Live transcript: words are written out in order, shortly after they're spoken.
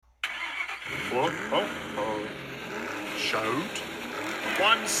What? Oh. Shout.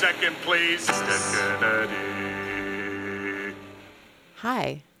 1 second, please. Mr. Kennedy.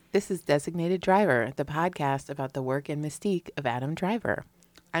 Hi, this is Designated Driver, the podcast about the work and mystique of Adam Driver.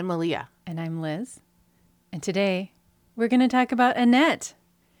 I'm Malia. And I'm Liz. And today we're going to talk about Annette.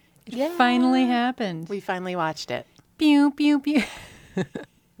 It finally happened. We finally watched it. Pew, pew, pew.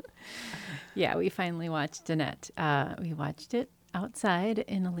 Yeah, we finally watched Annette. We watched it outside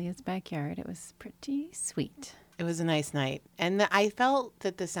in Aaliyah's backyard. It was pretty sweet. It was a nice night. And I felt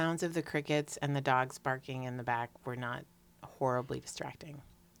that the sounds of the crickets and the dogs barking in the back were not horribly distracting.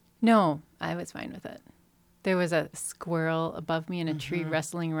 No, I was fine with it. There was a squirrel above me and a tree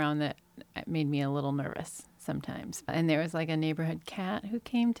wrestling around that made me a little nervous sometimes. And there was like a neighborhood cat who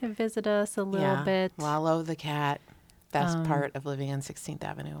came to visit us a little bit. Lalo the cat. Best part of living on 16th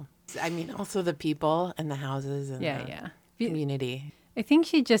Avenue. I mean, also the people and the houses and the community. I think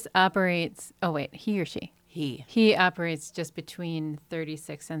she just operates, he or she? He operates just between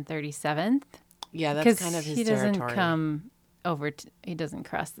 36th and 37th. Yeah, that's kind of his territory. He doesn't come over, he doesn't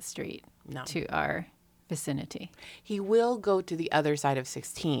cross the street to our vicinity. He will go to the other side of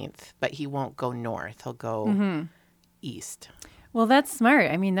 16th, but he won't go north. He'll go east. Well, that's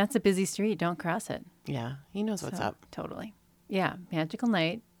smart. I mean, that's a busy street. Don't cross it. Yeah, he knows what's up. Totally. Yeah, magical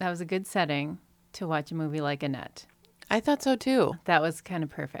night. That was a good setting to watch a movie like Annette. I thought so too. That was kind of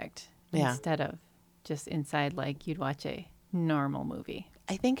perfect. Yeah. Instead of just inside like you'd watch a normal movie.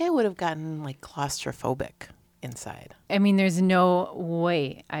 I think I would have gotten like claustrophobic inside. I mean, there's no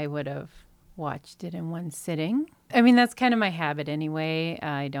way I would have watched it in one sitting. I mean, that's kind of my habit anyway.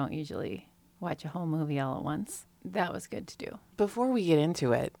 I don't usually watch a whole movie all at once. That was good to do. Before we get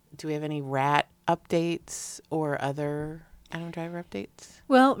into it, do we have any rat updates or other Adam Driver updates?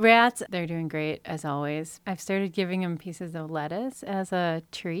 Well, rats, they're doing great as always. I've started giving them pieces of lettuce as a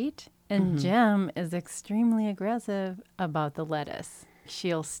treat, and Jem is extremely aggressive about the lettuce.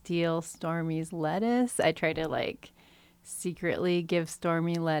 She'll steal Stormy's lettuce. I try to secretly give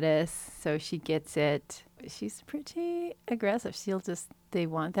Stormy lettuce so she gets it. She's pretty aggressive. They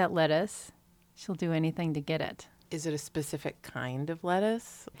want that lettuce. She'll do anything to get it. Is it a specific kind of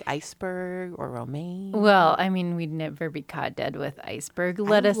lettuce? Iceberg or romaine? Well, I mean, we'd never be caught dead with iceberg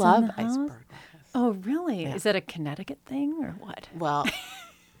lettuce. I love in the house. iceberg lettuce. Oh, really? Yeah. Is that a Connecticut thing or what? Well,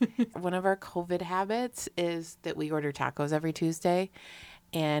 one of our COVID habits is that we order tacos every Tuesday.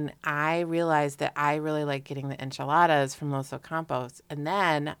 And I realized that I really like getting the enchiladas from Los Ocampos. And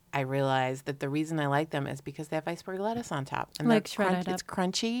then I realized that the reason I like them is because they have iceberg lettuce on top. And Like shredded up. It's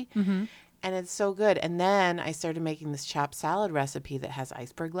crunchy. And it's so good. And then I started making this chopped salad recipe that has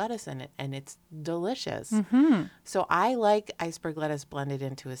iceberg lettuce in it. And it's delicious. So I like iceberg lettuce blended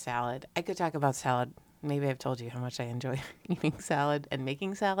into a salad. I could talk about salad. Maybe I've told you how much I enjoy eating salad and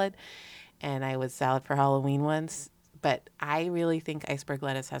making salad. And I was salad for Halloween once. But I really think iceberg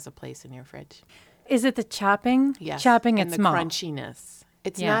lettuce has a place in your fridge. Is it the chopping? Yes. Chopping and it the small. crunchiness.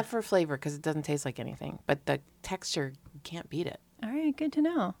 It's not for flavor because it doesn't taste like anything. But the texture, you can't beat it. All right, good to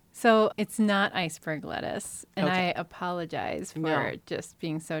know. So it's not iceberg lettuce. And Okay. I apologize for just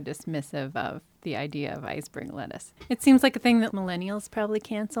being so dismissive of the idea of iceberg lettuce. It seems like a thing that millennials probably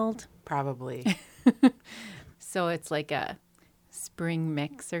canceled. Probably. So it's like a spring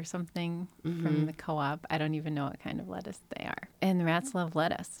mix or something from the co-op. I don't even know what kind of lettuce they are. And rats love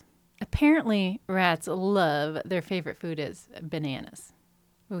lettuce. Apparently, rats love, their favorite food is bananas.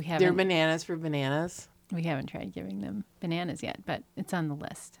 They're bananas for bananas. We haven't tried giving them bananas yet, but it's on the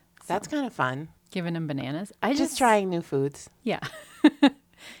list. So, That's kind of fun. giving them bananas. Just trying new foods. Yeah.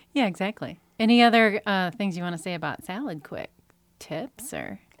 Yeah, exactly. Any other things you want to say about salad quick tips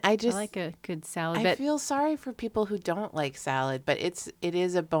or... I like a good salad. I feel sorry for people who don't like salad, but it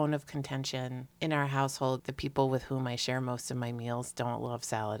is a bone of contention in our household. The people with whom I share most of my meals don't love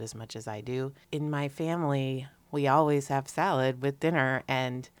salad as much as I do. In my family, we always have salad with dinner,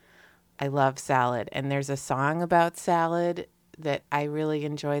 and I love salad. And there's a song about salad that I really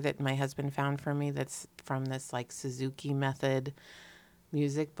enjoy that my husband found for me that's from this Suzuki Method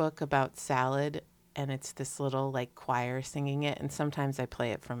music book about salad. And it's this little choir singing it. And sometimes I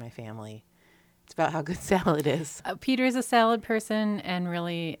play it for my family. It's about how good salad is. Peter is a salad person and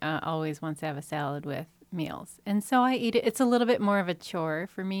really always wants to have a salad with meals. And so I eat it. It's a little bit more of a chore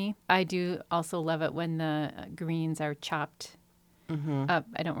for me. I do also love it when the greens are chopped up.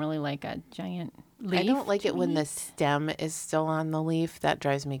 I don't really like a giant leaf. I don't like it when the stem is still on the leaf. That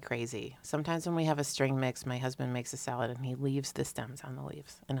drives me crazy. Sometimes when we have a string mix, my husband makes a salad and he leaves the stems on the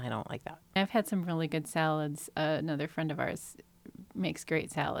leaves. And I don't like that. I've had some really good salads. Another friend of ours makes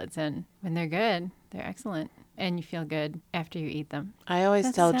great salads. And when they're good, they're excellent. and you feel good after you eat them. I always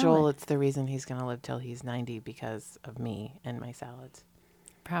That's tell salad. Joel it's the reason he's going to live till he's 90 because of me and my salads.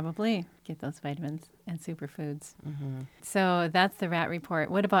 Probably get those vitamins and superfoods. Mm-hmm. So that's the rat report.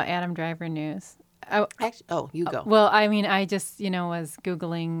 What about Adam Driver news? Actually, you go. Well, I mean, I just, was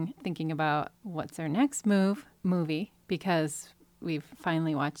Googling, thinking about what's our next movie, because we've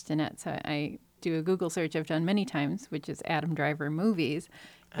finally watched Annette. So I do a Google search I've done many times, which is Adam Driver movies.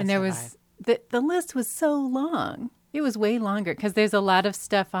 And there was, the list was so long. It was way longer because there's a lot of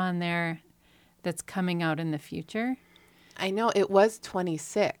stuff on there that's coming out in the future. I know it was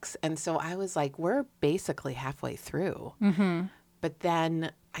 26. And so I was like, we're basically halfway through. Mm-hmm. But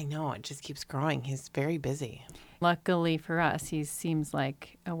then I know it just keeps growing. He's very busy. Luckily for us, he seems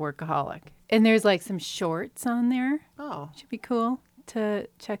like a workaholic. And there's like some shorts on there. Oh, Should be cool to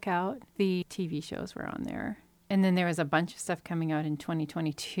check out. The TV shows were on there. And then there was a bunch of stuff coming out in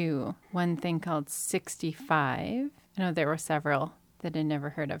 2022. One thing called 65. I know there were several that I'd never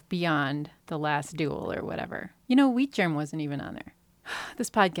heard of, Beyond the Last Duel or whatever. Wheat Germ wasn't even on there. This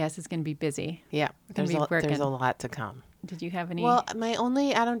podcast is going to be busy. yeah. Gonna There's be a working. lot to come. Did you have any? Well, my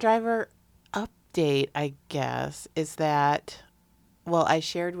only Adam Driver update, I guess, is that, I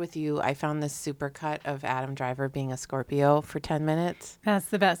shared with you, I found this supercut of Adam Driver being a Scorpio for 10 minutes. That's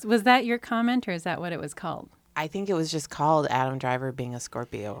the best. Was that your comment or is that what it was called? I think it was just called Adam Driver being a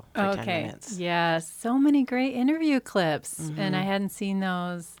Scorpio for 10 minutes. Yeah, so many great interview clips. And I hadn't seen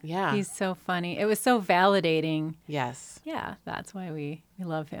those. Yeah. He's so funny. It was so validating. Yes. Yeah, that's why we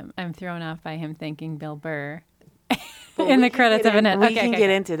love him. I'm thrown off by him thanking Bill Burr Well, in we the can credits get of in- Annette. We can get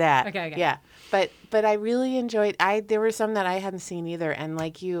into that. Okay. Yeah. But I really enjoyed, there were some that I hadn't seen either. And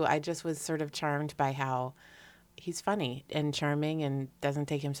like you, I just was sort of charmed by how he's funny and charming and doesn't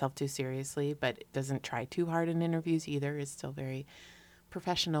take himself too seriously, but doesn't try too hard in interviews either. Is still very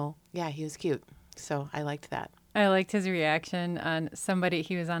professional. Yeah, he was cute. So I liked that. I liked his reaction on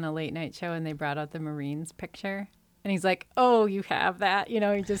he was on a late night show and they brought out the Marines picture. And he's like, oh, you have that? He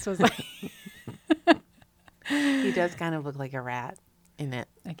just was like... He does kind of look like a rat in it.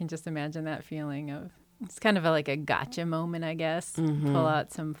 I can just imagine that feeling of, it's kind of like a gotcha moment, I guess. Mm-hmm. Pull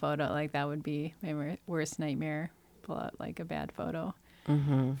out some photo, like that would be my worst nightmare. Pull out like a bad photo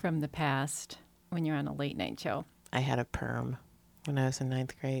Mm-hmm. from the past when you're on a late night show. I had a perm when I was in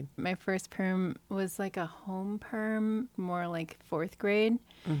 9th grade. My first perm was like a home perm, more like 4th grade.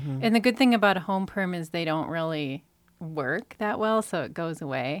 Mm-hmm. And the good thing about a home perm is they don't really work that well, so it goes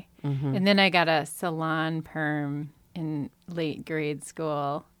away. Mm-hmm. And then I got a salon perm in late grade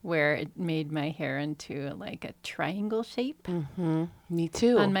school where it made my hair into like a triangle shape Mm-hmm. Me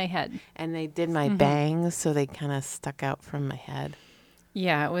too. on my head. And they did my Mm-hmm. bangs, so they kind of stuck out from my head.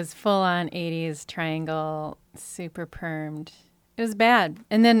 Yeah, it was full on 80s triangle, super permed. It was bad.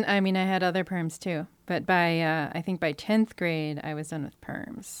 And then, I had other perms too. But I think by 10th grade, I was done with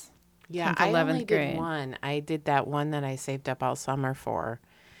perms. Yeah, 10th, I 11th only grade. did one. I did that one that I saved up all summer for.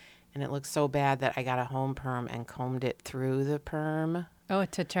 And it looked so bad that I got a home perm and combed it through the perm Oh,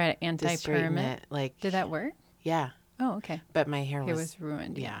 to try to to anti-perm straighten it? it. Did that work? Yeah, Oh, okay. but my hair It was, was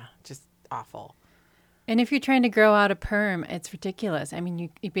ruined. yeah, just awful. And if you're trying to grow out a perm, it's ridiculous.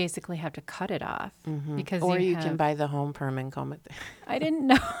 You basically have to cut it off because Or you have... can buy the home perm and comb it. I didn't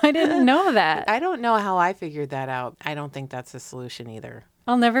know that. I don't know how I figured that out. I don't think that's a solution either.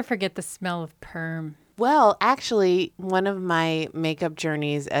 I'll never forget the smell of perm. Well, actually, one of my makeup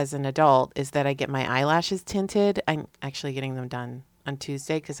journeys as an adult is that I get my eyelashes tinted. I'm actually getting them done on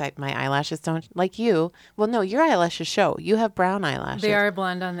Tuesday because my eyelashes don't, like you. Well, no, your eyelashes show. You have brown eyelashes. They are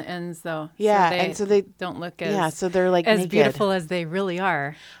blonde on the ends, though. Yeah, and so they don't look as yeah, so they're like as naked. beautiful as they really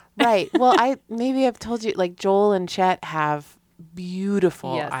are. Right. Well, maybe I've told you, like Joel and Chet have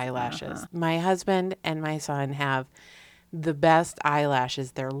beautiful Yes, eyelashes. My husband and my son have the best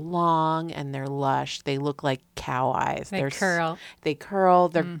eyelashes. They're long and they're lush. They look like cow eyes. They curl. They curl.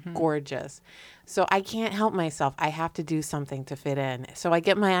 They're gorgeous. So I can't help myself. I have to do something to fit in. So I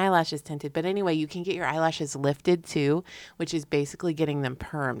get my eyelashes tinted. But anyway, you can get your eyelashes lifted too, which is basically getting them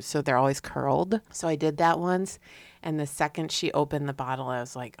permed. So they're always curled. So I did that once. And the second she opened the bottle, I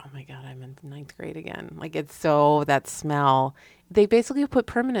was like, oh my God, I'm in 9th grade again. Like that smell. They basically put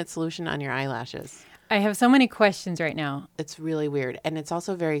permanent solution on your eyelashes. I have so many questions right now. It's really weird. And it's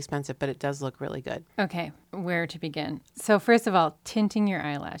also very expensive, but it does look really good. Okay, where to begin? So first of all, tinting your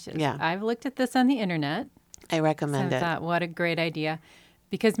eyelashes. Yeah. I've looked at this on the internet. I recommend So I it. thought, what a great idea.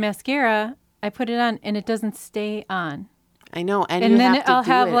 Because mascara, I put it on and it doesn't stay on. I know. And And you then have to I'll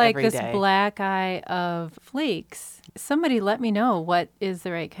do have it like every this day. black eye of flakes Somebody let me know what is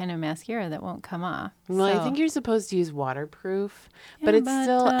the right kind of mascara that won't come off. Well, I So- think you're supposed to use waterproof, but Yeah, it's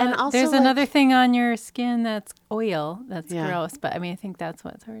still, and also there's like, another thing on your skin that's oil. That's Yeah. gross. But I mean, I think that's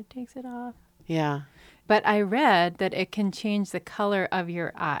what sort of takes it off. Yeah. But I read that it can change the color of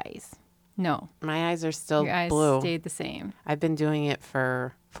your eyes. No, My eyes are still your eyes blue. stayed the same. I've been doing it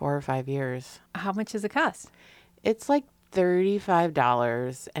for 4 or 5 years. How much does it cost? It's like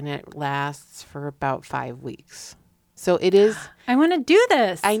 $35 and it lasts for about 5 weeks. So it is, I want to do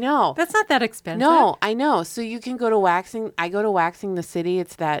this. I know. That's not that expensive. No, I know. So you can go to waxing. I go to Waxing the City.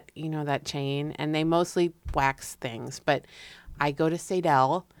 It's that, that chain, and they mostly wax things. But I go to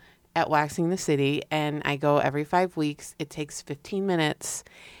Sadell at Waxing the City, and I go every 5 weeks. It takes 15 minutes.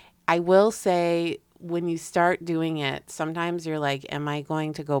 I will say, when you start doing it, sometimes you're like, am I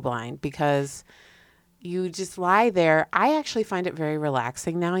going to go blind? Because you just lie there. I actually find it very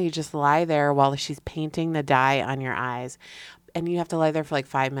relaxing now. You just lie there while she's painting the dye on your eyes. And you have to lie there for like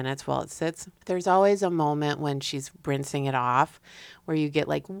 5 minutes while it sits. There's always a moment when she's rinsing it off where you get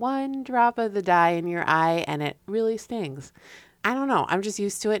like one drop of the dye in your eye and it really stings. I don't know. I'm just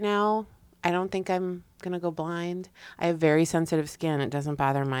used to it now. I don't think I'm going to go blind. I have very sensitive skin. It doesn't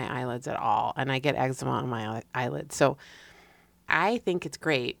bother my eyelids at all. And I get eczema on my eyelids. So I think it's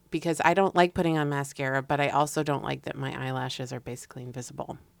great because I don't like putting on mascara, but I also don't like that my eyelashes are basically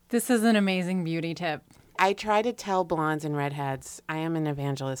invisible. This is an amazing beauty tip. I try to tell blondes and redheads, I am an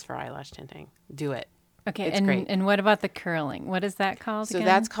evangelist for eyelash tinting. Do it. Okay, It's great. and what about the curling? What is that called So again?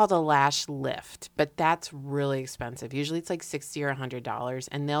 that's called a lash lift, but that's really expensive. Usually it's like $60 or $100,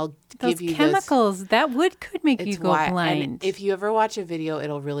 and they'll Those give you chemicals that could make you It's go why, blind. and if you ever watch a video,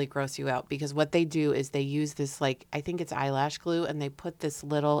 it'll really gross you out because what they do is they use this, like, I think it's eyelash glue, and they put this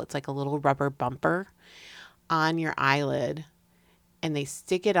little, it's like a little rubber bumper on your eyelid, and they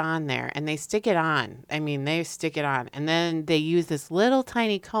stick it on there, and they stick it on. I mean, they stick it on, and then they use this little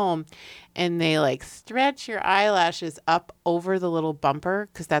tiny comb, and they like stretch your eyelashes up over the little bumper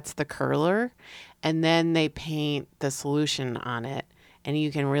because that's the curler, and then they paint the solution on it, and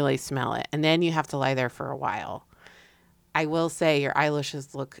you can really smell it, and then you have to lie there for a while. I will say your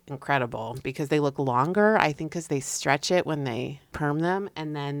eyelashes look incredible because they look longer, I think, because they stretch it when they perm them,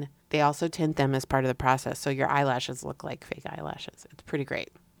 and then they also tint them as part of the process. So your eyelashes look like fake eyelashes. It's pretty great.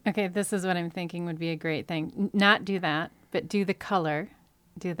 Okay, this is what I'm thinking would be a great thing. Not do that, but do the color,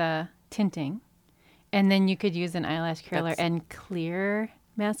 do the tinting, and then you could use an eyelash curler and clear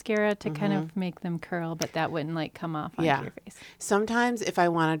mascara to kind of make them curl, but that wouldn't like come off onto your face. Sometimes if I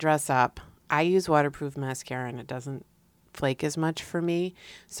want to dress up, I use waterproof mascara and it doesn't flake as much for me.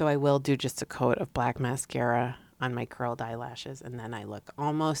 So I will do just a coat of black mascara on my curled eyelashes, and then I look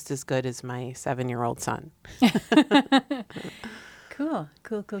almost as good as my 7-year-old son. Cool.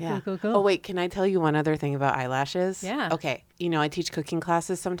 Oh, wait, can I tell you one other thing about eyelashes? Yeah. Okay. I teach cooking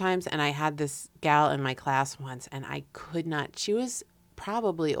classes sometimes, and I had this gal in my class once, and I could not, she was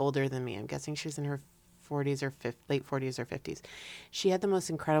probably older than me. I'm guessing she was in her 40s or late 40s or 50s. She had the most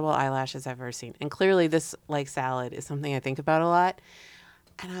incredible eyelashes I've ever seen. And clearly this, like salad, is something I think about a lot.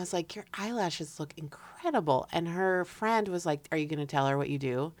 And I was like, your eyelashes look incredible. And her friend was like, are you going to tell her what you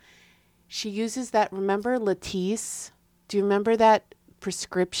do? She uses that, remember Latisse? Do you remember that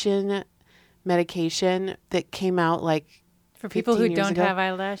prescription medication that came out like For people who 15 years don't ago? have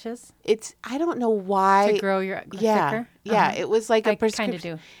eyelashes I don't know why. to grow your Yeah. thicker? Yeah. Uh-huh. It was like I a prescription.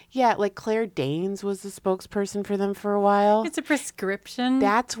 kind of do. Yeah. Like Claire Danes was the spokesperson for them for a while. It's a prescription.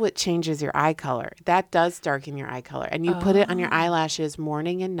 That's what changes your eye color. That does darken your eye color. And you put it on your eyelashes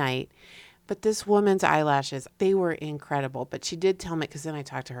morning and night. But this woman's eyelashes, they were incredible. But she did tell me, because then I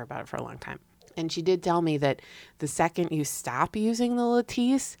talked to her about it for a long time. And she did tell me that the second you stop using the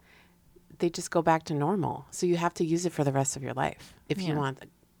Latisse, they just go back to normal. So you have to use it for the rest of your life if you want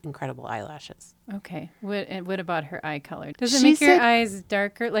incredible eyelashes. Okay. What about her eye color? Does it She make your said- eyes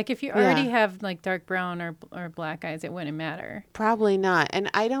darker? Like if you already Yeah. have like dark brown or black eyes, it wouldn't matter. Probably not. And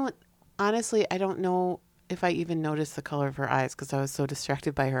I don't know if I even noticed the color of her eyes because I was so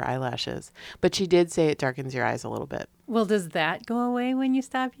distracted by her eyelashes. But she did say it darkens your eyes a little bit. Well, does that go away when you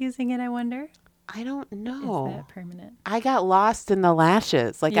stop using it, I wonder? I don't Is know. that permanent? I got lost in the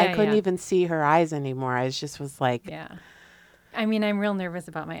lashes. Like I Yeah, couldn't yeah. even see her eyes anymore. I just was like, Yeah. I mean, I'm real nervous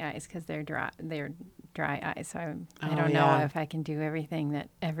about my eyes because they're dry eyes. So I Oh, don't know yeah. if I can do everything that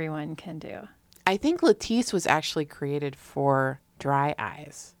everyone can do. I think Latisse was actually created for dry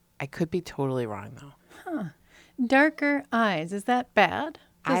eyes. I could be totally wrong though. Darker eyes, is that bad?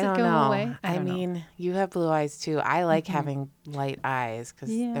 Does I don't it go know. away? I don't know. mean, you have blue eyes too. I like having light eyes because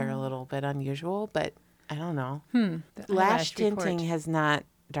they're Yeah. a little bit unusual, but I don't know. The Lash eyelash report. tinting has not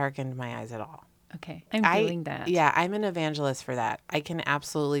darkened my eyes at all. Okay. I'm doing that. Yeah, I'm an evangelist for that. I can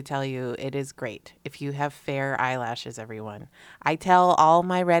absolutely tell you it is great if you have fair eyelashes, everyone. I tell all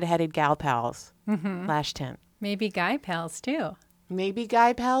my redheaded gal pals, lash tint. Maybe guy pals too. Maybe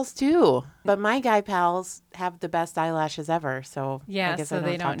guy pals too. But my guy pals have the best eyelashes ever. So Yeah, I guess so I don't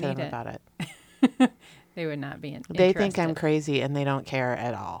they talk don't to them need it. about it. They would not be They think I'm interested. crazy and they don't care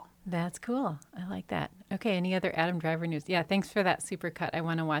at all. That's cool. I like that. Okay, any other Adam Driver news? Yeah, thanks for that supercut. I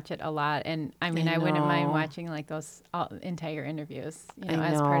want to watch it a lot. And I mean, I wouldn't mind know. watching like those entire interviews, I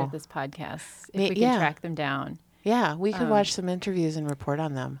as part know. of this podcast, if Ma- we can yeah. track them down. Yeah, we could watch some interviews and report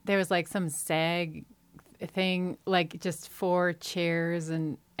on them. There was like some SAG thing, like just 4 chairs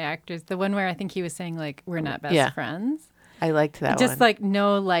and actors. The one where I think he was saying like, we're not best Yeah. friends. I liked that Just one. like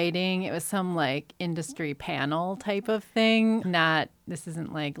no lighting. It was some like industry panel type of thing. This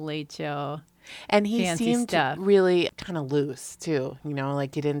isn't like Late Show. And he fancy seemed stuff. really kind of loose too.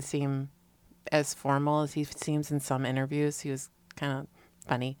 Like he didn't seem as formal as he seems in some interviews. He was kind of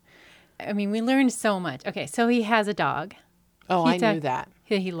funny. I mean, we learned so much. Okay, so he has a dog. Oh, He I took- knew that.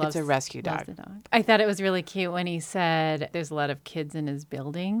 He loves a rescue loves dog. the dog. I thought it was really cute when he said there's a lot of kids in his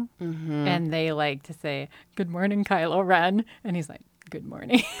building, and they like to say "Good morning, Kylo Ren," and he's like, "Good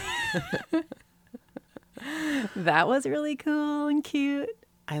morning." That was really cool and cute.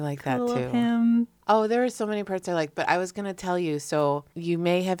 I like that Cool too. of him. Oh, there are so many parts I like, but I was going to tell you. So you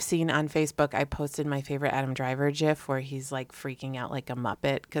may have seen on Facebook, I posted my favorite Adam Driver GIF where he's like freaking out like a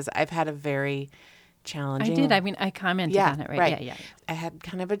Muppet because I've had a very I challenging. did. I mean, I commented Yeah, on it, right? right. Yeah. I had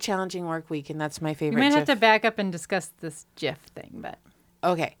kind of a challenging work week, and that's my We favorite. might have GIF. to back up and discuss this GIF thing, but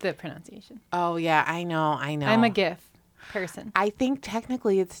Okay. the pronunciation. Oh yeah, I know. I'm a GIF person. I think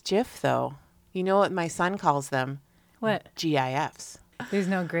technically it's GIF though. You know what my son calls them? What? GIFs. There's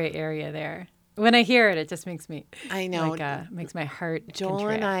no gray area there. When I hear it, it just makes me I know. like makes my heart Joel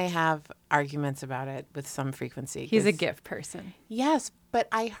contract. and I have arguments about it with some frequency. He's a 'cause- GIF person. Yes, but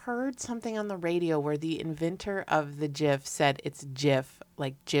I heard something on the radio where the inventor of the GIF said it's Jif,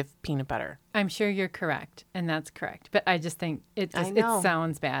 like Jif peanut butter. I'm sure you're correct, and that's correct. But I just think it know.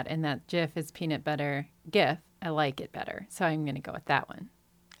 sounds bad, and that GIF is peanut butter GIF. I like it better, so I'm going to go with that one.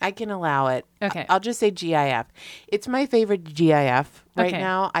 I can allow it. Okay. I'll just say GIF. It's my favorite GIF right Okay.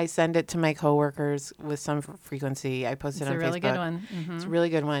 now. I send it to my coworkers with some frequency. I post it It's on a really Facebook. good one. Mhm. It's a really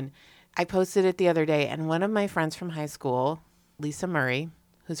good one. I posted it the other day, and one of my friends from high school, Lisa Murray,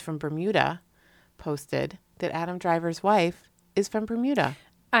 who's from Bermuda, posted that Adam Driver's wife is from Bermuda.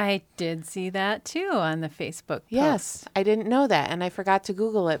 I did see that too on the Facebook Yes, post. I didn't know that, and I forgot to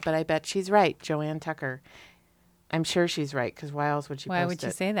Google it, but I bet she's right, Joanne Tucker. I'm sure she's right, because why else would she Why post would you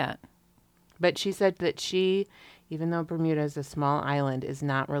it? say that? But she said that she, even though Bermuda is a small island, is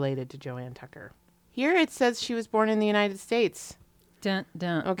not related to Joanne Tucker. Here it says she was born in the United States. Dun,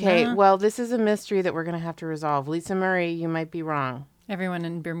 dun, Okay, dun. well, this is a mystery that we're going to have to resolve. Lisa Murray, you might be wrong. Everyone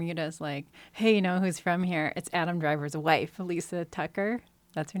in Bermuda is like, hey, you know who's from here? It's Adam Driver's wife, Lisa Tucker.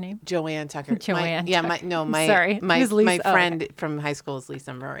 That's her name? Joanne Tucker. Joanne Yeah, Tucker. my Sorry, my who's Lisa? my Oh, friend from high school is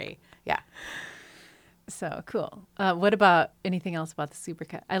Lisa Murray. Yeah. So cool. What about anything else about the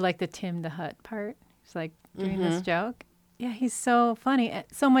supercut? I like the Tim the Hut part. He's like doing Mm-hmm. this joke. Yeah, he's so funny.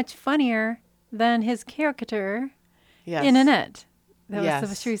 So much funnier than his caricature Yes. in Annette. That Yes.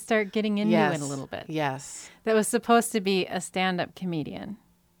 was, should we start getting into Yes. it a little bit? Yes. That was supposed to be a stand-up comedian.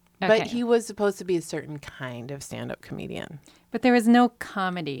 But Okay. he was supposed to be a certain kind of stand-up comedian. But there was no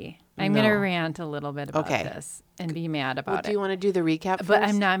comedy. I'm going to No. rant a little bit about Okay. this and be mad Well, about do it. you want to do the recap first? But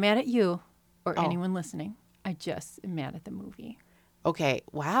I'm not mad at you or Oh. anyone listening. I just am mad at the movie. Okay.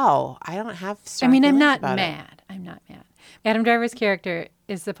 Wow. I don't have I strong mean, I'm feelings not about it. mad. I'm not mad. Adam Driver's character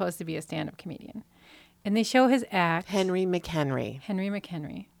is supposed to be a stand-up comedian. And they show his act. Henry McHenry. Henry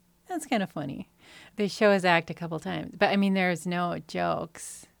McHenry. That's kind of funny. They show his act a couple times. But I mean, there's no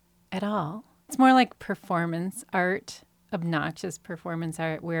jokes at all. It's more like performance art, obnoxious performance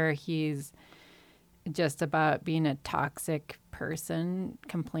art, where he's just about being a toxic person,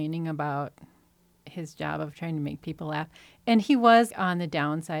 complaining about his job of trying to make people laugh. And he was on the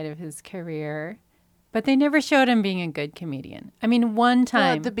downside of his career, but they never showed him being a good comedian. I mean, one Well,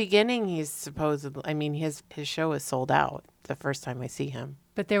 time, at the beginning, he's supposedly. I mean, his show is sold out. The first time I see him.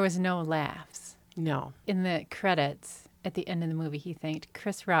 but there was no laughs. No. In the credits at the end of the movie, he thanked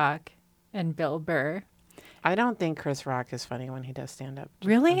Chris Rock and Bill Burr. I don't think Chris Rock is funny when he does stand up.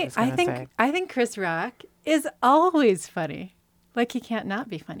 Really? I think Chris Rock is always funny. Like he can't not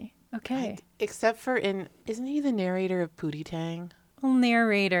be funny. Okay. Except for isn't he the narrator of Pootie Tang? Well,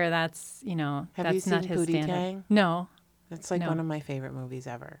 narrator, that's, Have that's you not seen his Pootie standard. Tang? No. That's like No. one of my favorite movies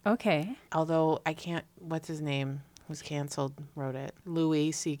ever. Okay. Although I can't, what's his name? who's canceled, wrote it.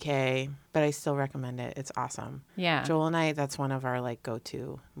 Louis C.K., but I still recommend it. It's awesome. Yeah. Joel and I, that's one of our like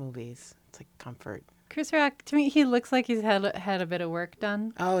go-to movies. It's like comfort. Chris Rock, to me, he looks like he's had a bit of work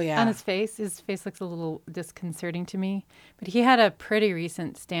done Oh, yeah. on his face. His face looks a little disconcerting to me. But he had a pretty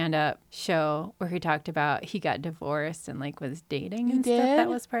recent stand-up show where he talked about he got divorced and like was dating and stuff. did? That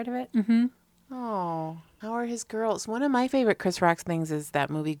was part of it. Mm-hmm. Oh, how are his girls? One of my favorite Chris Rock things is that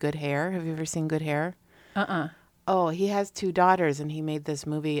movie Good Hair. Have you ever seen Good Hair? Oh, he has 2 daughters, and he made this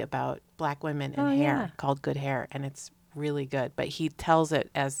movie about black women and hair yeah. called Good Hair, and it's really good. But he tells it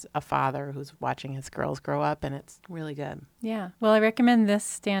as a father who's watching his girls grow up, and it's really good. Yeah. Well, I recommend this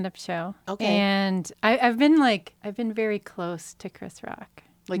stand-up show. Okay. And I've been very close to Chris Rock.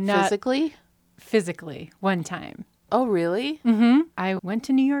 Like Not physically? physically, one time. Oh, really? I went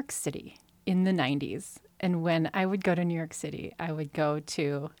to New York City in the 90s. And when I would go to New York City, I would go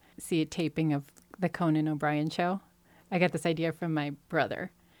to see a taping of the Conan O'Brien show. I got this idea from my brother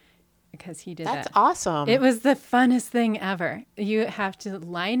because he did That's that. awesome. It was the funnest thing ever. You have to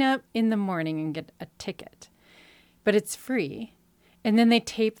line up in the morning and get a ticket, but it's free. And then they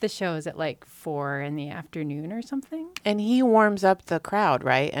tape the shows at like 4 in the afternoon or something. And he warms up the crowd,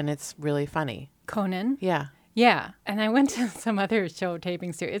 right? And it's really funny. Conan. Yeah. Yeah. And I went to some other show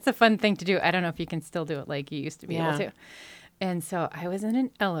tapings too. It's a fun thing to do. I don't know if you can still do it like you used to be able to. And so I was in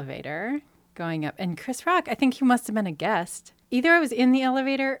an elevator going up. And Chris Rock, I think he must have been a guest. Either I was in the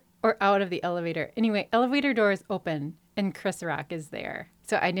elevator or out of the elevator. Anyway, elevator doors open and Chris Rock is there.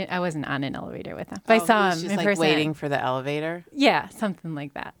 So I wasn't on an elevator with him. But I saw he was him just in like person. waiting for the elevator. Yeah, something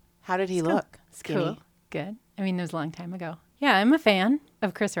like that. How did he look? Skinny. Cool. Good. I mean, it was a long time ago. Yeah, I'm a fan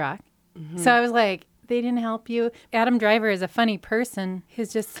of Chris Rock. So I was like, they didn't help you. Adam Driver is a funny person.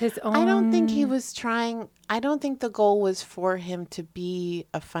 He's just his own. I don't think he was trying. I don't think the goal was for him to be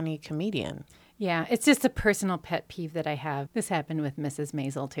a funny comedian. Yeah, it's just a personal pet peeve that I have. This happened with Mrs.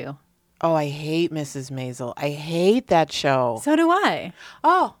 Maisel too. Oh, I hate Mrs. Maisel. I hate that show. So do I.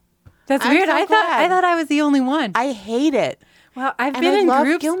 Oh, That's I'm weird. so I glad. thought I was the only one. I hate it. Well, I've And been I in love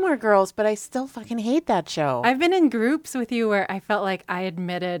groups. Gilmore Girls, but I still fucking hate that show. I've been in groups with you where I felt like I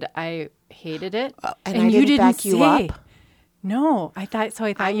admitted I hated it, and I didn't back you say. up? No, I thought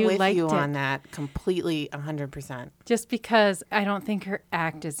I'm you with liked you it on that completely, 100%. just because I don't think her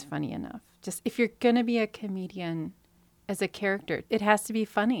act is funny enough. Just if you're gonna be a comedian as a character, it has to be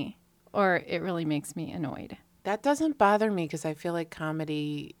funny, or it really makes me annoyed. That doesn't bother me because I feel like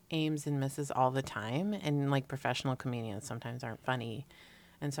comedy aims and misses all the time. And like professional comedians sometimes aren't funny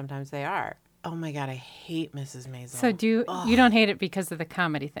and sometimes they are. Oh my God, I hate Mrs. Maisel. So you don't hate it because of the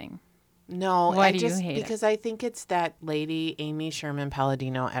comedy thing? No, Why I do you just hate it? because I think it's that lady Amy Sherman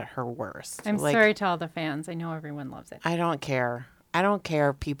Palladino at her worst. I'm Like, sorry to all the fans. I know everyone loves it. I don't care. I don't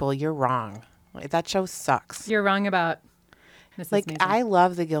care, people. You're wrong. Like, that show sucks. You're wrong about Mrs. Like, Maisel. I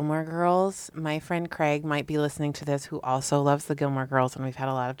love the Gilmore Girls. My friend Craig might be listening to this, who also loves the Gilmore Girls, and we've had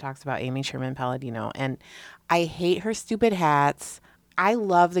a lot of talks about Amy Sherman Palladino. And I hate her stupid hats. I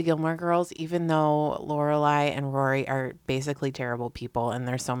love the Gilmore Girls, even though Lorelai and Rory are basically terrible people, and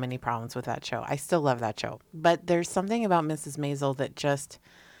there's so many problems with that show. I still love that show. But there's something about Mrs. Maisel that just...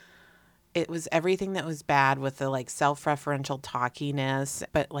 It was everything that was bad with the like self-referential talkiness,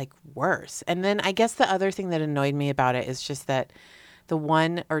 but like worse. And then I guess the other thing that annoyed me about it is just that the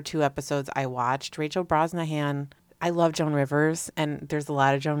 1 or 2 episodes I watched, Rachel Brosnahan, I love Joan Rivers, and there's a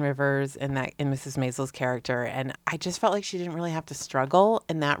lot of Joan Rivers in Mrs. Maisel's character, and I just felt like she didn't really have to struggle,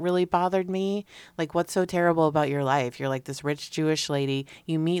 and that really bothered me. Like, what's so terrible about your life? You're like this rich Jewish lady.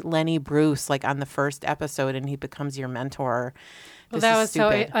 You meet Lenny Bruce like on the first episode, and he becomes your mentor. Well, This that is was so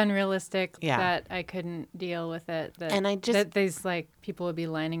stupid. unrealistic Yeah. that I couldn't deal with it. And I just- that these like people would be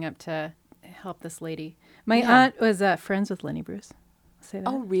lining up to help this lady. My Yeah. aunt was friends with Lenny Bruce. I'll say that.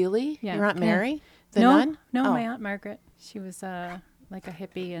 Oh, really? Yeah. Your Aunt Yeah. Mary? The no, nun? no, Oh. my aunt Margaret. She was like a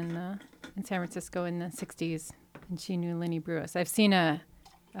hippie in San Francisco in the '60s, and she knew Lenny Bruce. I've seen a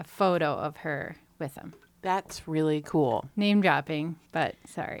photo of her with him. That's really cool. Name dropping, but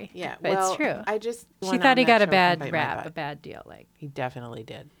sorry. Yeah, but well, it's true. I just She went thought on he that got a show and bad bite my rap, butt. a bad deal. Like, He definitely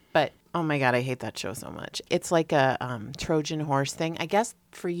did. But oh my God, I hate that show so much. It's like a Trojan horse thing. I guess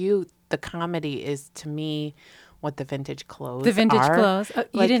for you, the comedy is to me what the vintage clothes the vintage are. clothes. You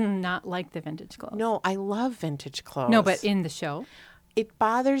Like- did not like the vintage clothes. No, I love vintage clothes. No, but in the show. it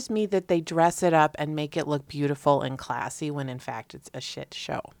bothers me that they dress it up and make it look beautiful and classy when in fact it's a shit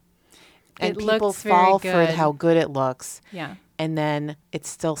show. And It people looks very fall for good. how good it looks. Yeah. And then it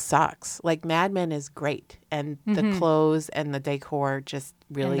still sucks. Like Mad Men is great, and the clothes and the decor just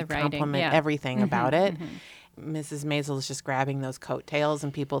really the writing, complement yeah. everything about it. Mrs. Maisel is just grabbing those coattails,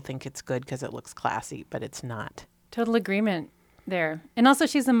 and people think it's good because it looks classy, but it's not. Total agreement there. And also,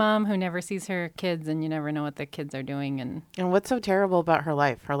 she's a mom who never sees her kids, and you never know what the kids are doing. And what's so terrible about her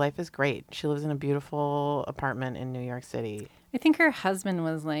life? Her life is great. She lives in a beautiful apartment in New York City. I think her husband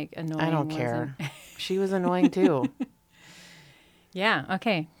was like annoying. I don't care. She was annoying too. Yeah.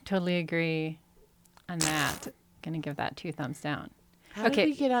 Okay. Totally agree on that. Gonna give that 2 thumbs down. How did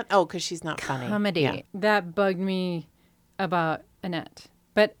we get on? Oh, because she's not funny. Comedy. Yeah. That bugged me about Annette.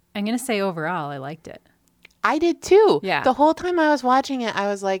 But I'm gonna say overall, I liked it. I did too. Yeah. The whole time I was watching it, I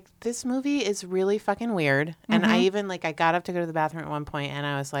was like, this movie is really fucking weird. And I even I got up to go to the bathroom at one point and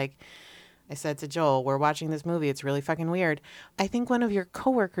I was like, I said to Joel, we're watching this movie. It's really fucking weird. I think one of your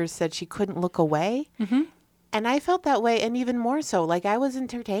coworkers said she couldn't look away. Mm-hmm. And I felt that way. And even more so, I was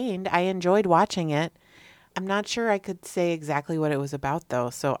entertained. I enjoyed watching it. I'm not sure I could say exactly what it was about though.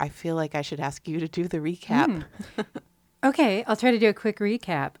 So I feel like I should ask you to do the recap. Okay, I'll try to do a quick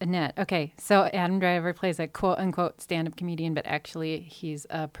recap. Annette. Okay, so Adam Driver plays a quote-unquote stand-up comedian, but actually he's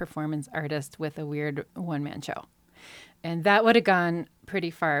a performance artist with a weird one-man show. And that would have gone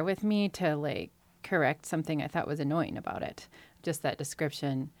pretty far with me to, correct something I thought was annoying about it. Just that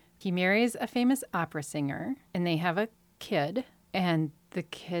description. He marries a famous opera singer, and they have a kid, and the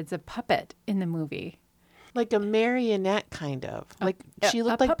kid's a puppet in the movie. Like a marionette, kind of. She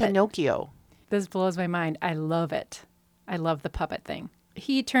looked a like puppet. Pinocchio. This blows my mind. I love it. I love the puppet thing.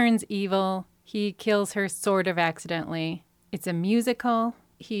 He turns evil. He kills her sort of accidentally. It's a musical.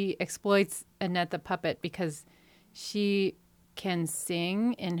 He exploits Annette the puppet because she can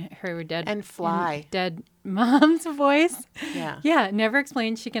sing in her And fly. dead mom's voice. Yeah. Yeah, never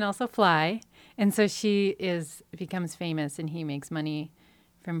explained. She can also fly. And so she becomes famous and he makes money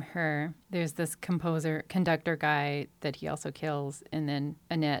from her. There's this conductor guy that he also kills. And then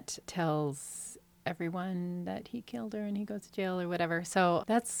Annette tells everyone that he killed her and he goes to jail or whatever. So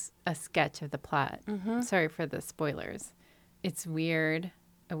that's a sketch of the plot. Sorry for the spoilers. It's weird,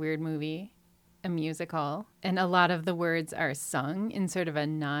 a weird movie, a musical, and a lot of the words are sung in sort of a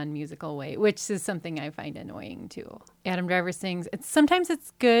non-musical way, which is something I find annoying too. Adam Driver sings. Sometimes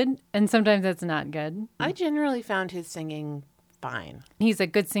it's good and sometimes it's not good. I generally found his singing fine. He's a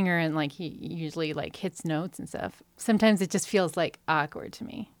good singer and he usually hits notes and stuff. Sometimes it just feels awkward to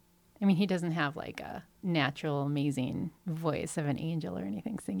me. I mean, he doesn't have a natural, amazing voice of an angel or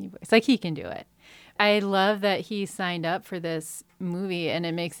anything, singing voice. He can do it. I love that he signed up for this movie and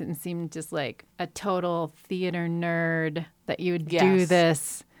it makes it seem just like a total theater nerd that you would do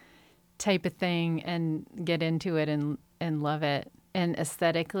this type of thing and get into it and love it. And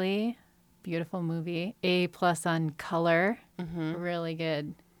aesthetically, beautiful movie. A+ on color. Really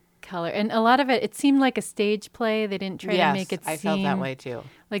good color. And a lot of it seemed like a stage play. They didn't try to make it seem. I felt that way too.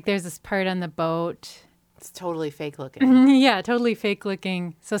 There's this part on the boat. It's totally fake looking. Yeah, totally fake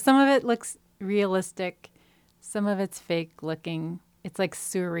looking. So some of it looks realistic. Some of it's fake looking. It's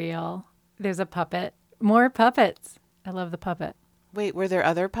surreal. There's a puppet. More puppets. I love the puppet. Wait, were there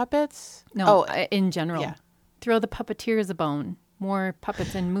other puppets? No, in general. Yeah. Throw the puppeteers a bone. More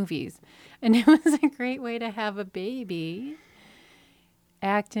puppets in movies. And it was a great way to have a baby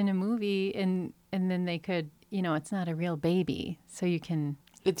act in a movie and then they could, it's not a real baby. So you can...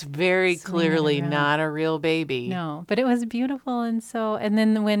 It's very clearly around. not a real baby. No, but it was beautiful. And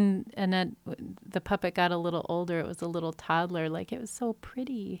then when Annette, the puppet got a little older, it was a little toddler. It was so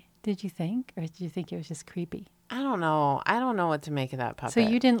pretty. Did you think? Or did you think it was just creepy? I don't know. I don't know what to make of that puppet. So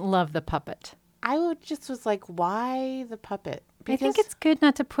you didn't love the puppet? I just was like, why the puppet? I think it's good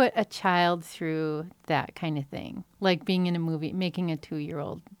not to put a child through that kind of thing. Like being in a movie, making a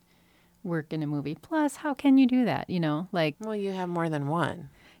 2-year-old work in a movie. Plus, how can you do that? Well, you have more than one.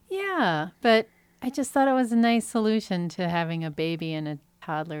 Yeah, but I just thought it was a nice solution to having a baby and a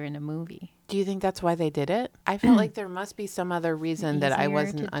toddler in a movie. Do you think that's why they did it? I felt like there must be some other reason that I Easier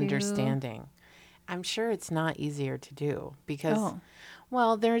wasn't to do. understanding. I'm sure it's not easier to do because,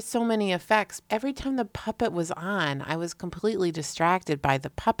 well, there's so many effects. Every time the puppet was on, I was completely distracted by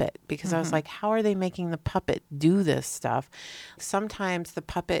the puppet because I was like, how are they making the puppet do this stuff? Sometimes the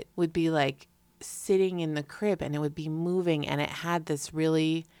puppet would be sitting in the crib and it would be moving and it had this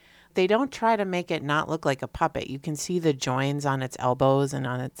really... They don't try to make it not look like a puppet. You can see the joins on its elbows and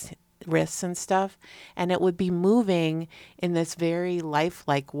on its wrists and stuff. And it would be moving in this very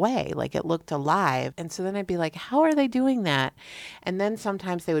lifelike way. It looked alive. And so then I'd be like, how are they doing that? And then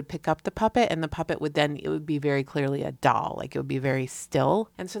sometimes they would pick up the puppet and the puppet it would be very clearly a doll. It would be very still.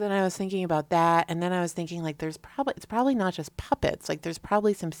 And so then I was thinking about that. And then I was thinking it's probably not just puppets. There's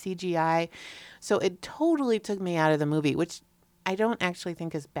probably some CGI. So it totally took me out of the movie, which I don't actually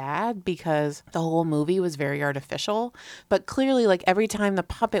think is bad because the whole movie was very artificial. But clearly, like every time the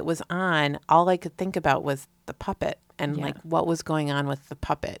puppet was on, all I could think about was the puppet and Yeah. like what was going on with the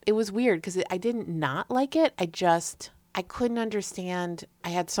puppet. It was weird because I didn't not like it. I couldn't understand. I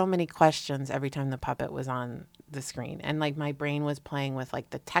had so many questions every time the puppet was on the screen. And like my brain was playing with like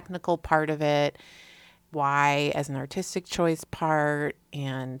the technical part of it, why as an artistic choice part,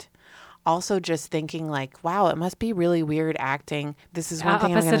 and also just thinking like, wow, it must be really weird acting. This is one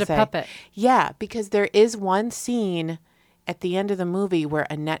thing I'm Opposite going to of say. puppet. Yeah, because there is one scene at the end of the movie where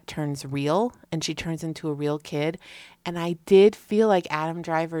Annette turns real and she turns into a real kid. And I did feel like Adam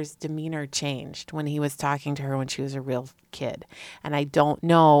Driver's demeanor changed when he was talking to her when she was a real kid. And I don't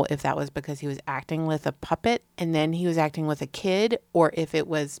know if that was because he was acting with a puppet and then he was acting with a kid, or if it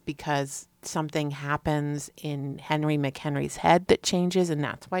was because something happens in Henry McHenry's head that changes and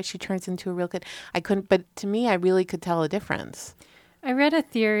that's why she turns into a real kid. I couldn't, but to me, I really could tell a difference. I read a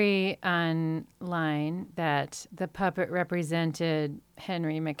theory online that the puppet represented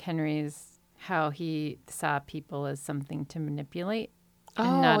Henry McHenry's, how he saw people as something to manipulate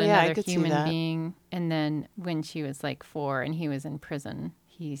and not yeah, I another could see human that. being. And then when she was like 4 and he was in prison,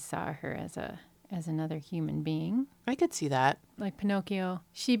 he saw her as another human being. I could see that. Like Pinocchio,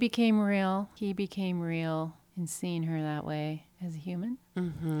 she became real. He became real. And seeing her that way as a human.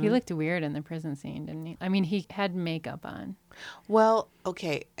 Mm-hmm. He looked weird in the prison scene, didn't he? I mean, he had makeup on. Well,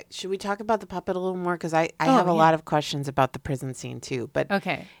 okay. Should we talk about the puppet a little more? Because I Oh, have a yeah. lot of questions about the prison scene too. But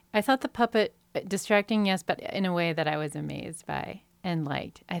Okay. I thought the puppet distracting, yes, but in a way that I was amazed by and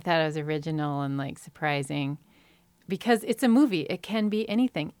liked. I thought it was original and like surprising because it's a movie. It can be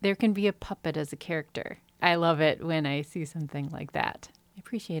anything. There can be a puppet as a character. I love it when I see something like that. I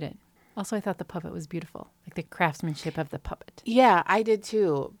appreciate it. Also, I thought the puppet was beautiful, like the craftsmanship of the puppet. yeah, I did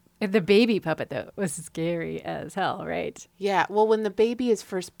too. The baby puppet, though, was scary as hell, right? Yeah. Well, when the baby is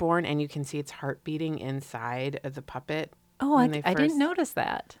first born and you can see its heart beating inside of the puppet. Oh, when I they didn't first- notice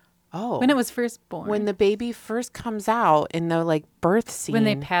that. Oh. When it was first born. When the baby first comes out in the like birth scene. When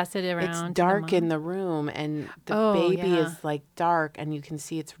they pass it around. It's to the dark in mom. the room and the Oh, baby yeah. is like dark and you can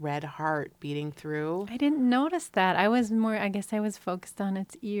see its red heart beating through. I didn't notice that. I guess I was focused on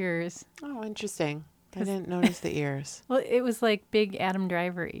its ears. Oh, interesting. I didn't notice the ears. Well, it was like big Adam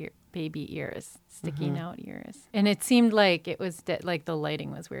Driver baby ears, sticking Mm-hmm. out ears. And it seemed like it was, like the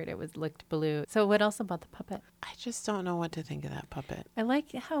lighting was weird. Looked blue. So what else about the puppet? I just don't know what to think of that puppet. I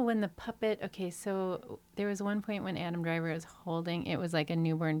like how when the puppet, okay, so there was one point when Adam Driver was holding, it was like a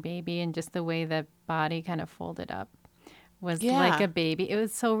newborn baby, and just the way the body kind of folded up was Yeah. like a baby. It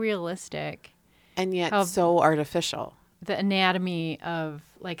was so realistic. And yet How- so artificial. The anatomy of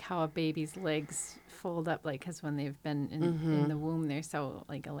like how a baby's legs fold up, like because when they've been in the womb, they're so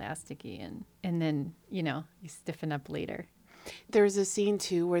like elasticy, and then you stiffen up later. There was a scene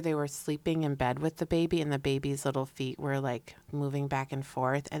too where they were sleeping in bed with the baby and the baby's little feet were like moving back and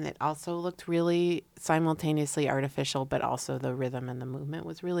forth. And it also looked really simultaneously artificial, but also the rhythm and the movement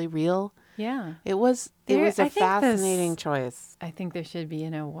was really real. Yeah. It was I a think this- fascinating choice. I think there should be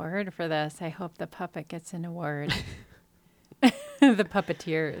an award for this. I hope the puppet gets an award. The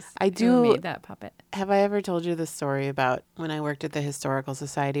puppeteers. I who do- made that puppet. Have I ever told you the story about when I worked at the Historical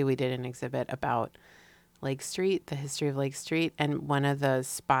Society? We did an exhibit about Lake Street, the history of Lake Street. And one of the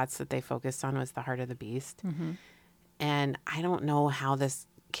spots that they focused on was the Heart of the Beast. Mm-hmm. And I don't know how this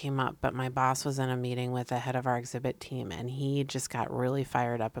came up, but my boss was in a meeting with the head of our exhibit team, and he just got really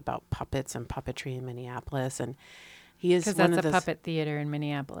fired up about puppets and puppetry in Minneapolis. And he is Because one that's of a those, puppet theater in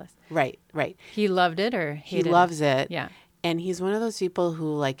Minneapolis. Right. He loved it or He hated loves it. Yeah. And he's one of those people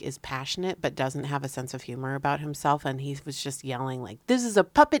who like is passionate but doesn't have a sense of humor about himself. And he was just yelling like, "This is a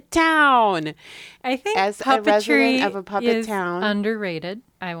puppet town!" I think As a puppetry resident of a puppet is town. underrated.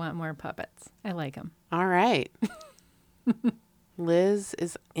 I want more puppets. I like them. All right. Liz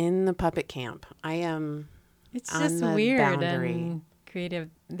is in the puppet camp. I am. It's On just the weird boundary. and creative.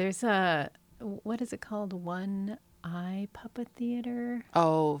 There's what is it called? One Eye Puppet Theater?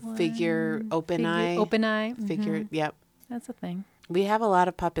 Figure open eye. Open Eye. Figure. Yep. That's a thing. We have a lot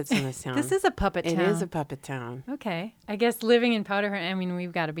of puppets in this town. This is a puppet It town. is a puppet town. Okay. I guess living in Powderhorn, I mean,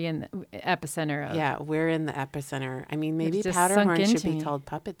 we've got to be in the epicenter of Yeah, we're in the epicenter. I mean, maybe just Powderhorn sunk should into be me. called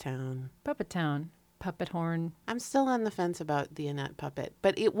Puppet Town. Puppet Town. Puppet Horn. I'm still on the fence about the Annette puppet,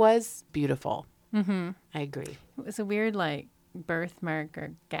 but it was beautiful. Mm-hmm. I agree. It was a weird, like, birthmark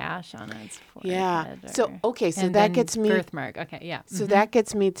or gash on its forehead. Yeah. So, or- okay, so and that then gets me. Birthmark. Okay, yeah. So that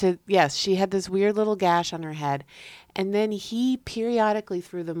gets me to, yes, she had this weird little gash on her head. And then he periodically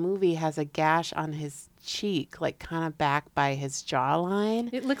through the movie has a gash on his cheek, like kind of back by his jawline.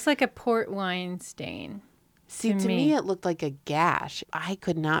 It looks like a port wine stain. See, to me, it looked like a gash. I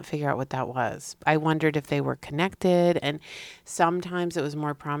could not figure out what that was. I wondered if they were connected, and sometimes it was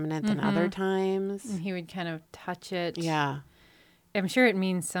more prominent than other times. And he would kind of touch it. Yeah. I'm sure it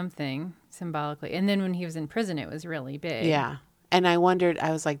means something symbolically. And then when he was in prison, it was really big. Yeah. And I wondered,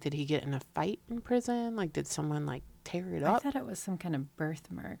 I was like, did he get in a fight in prison? Like, did someone like tear it I up? thought it was some kind of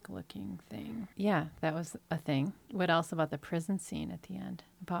birthmark looking thing. Yeah, that was a thing. What else about the prison scene at the end?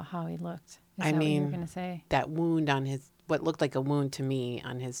 About how he looked? Is that what you were going to say? That wound on his, what looked like a wound to me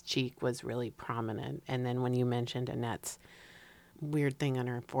on his cheek was really prominent. And then when you mentioned Annette's weird thing on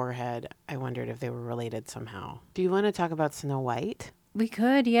her forehead, I wondered if they were related somehow. Do you want to talk about Snow White? We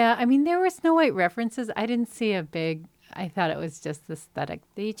could, yeah. I mean, there were Snow White references. I didn't see a big, I thought it was just aesthetic.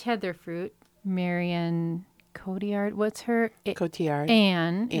 They each had their fruit. Marion Cotillard, what's her? Cotillard.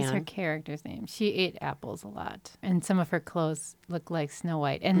 Anne is her Anne. character's name. She ate apples a lot. And some of her clothes look like Snow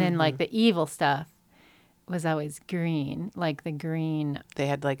White. And then, like, the evil stuff was always green, like the green. They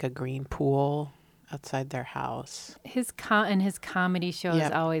had like a green pool outside their house. His comedy shows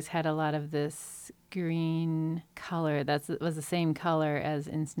Yep. always had a lot of this green color. Was the same color as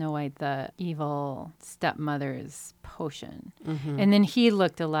in Snow White, the evil stepmother's potion. And then he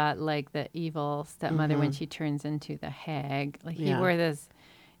looked a lot like the evil stepmother when she turns into the hag. Like he Yeah. wore this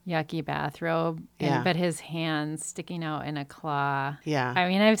yucky bathrobe, Yeah. but his hands sticking out in a claw. Yeah. I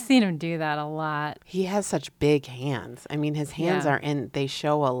mean, I've seen him do that a lot. He has such big hands. I mean, his hands Yeah. are in, they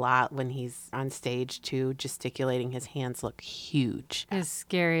show a lot when he's on stage too, gesticulating. His hands look huge. His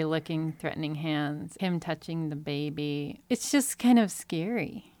scary looking, threatening hands, him touching the baby. It's just kind of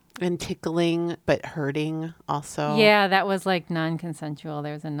scary. And tickling, but hurting also. Yeah, that was like non-consensual.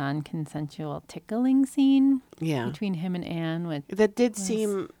 There was a non-consensual tickling scene Yeah. between him and Anne. With That did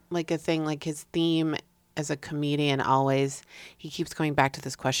seem like a thing, like his theme as a comedian always, he keeps going back to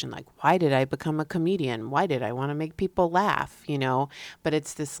this question, like, why did I become a comedian? Why did I want to make people laugh, you know? But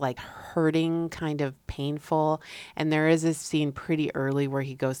it's this like hurting, kind of painful. And there is this scene pretty early where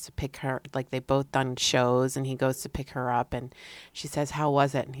he goes to pick her, like they both done shows, and he goes to pick her up and she says, how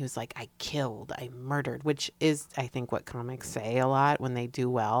was it? And he was like, I killed, I murdered, which is, I think, what comics say a lot when they do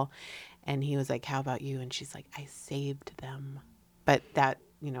well. And he was like, how about you? And she's like, I saved them. But that,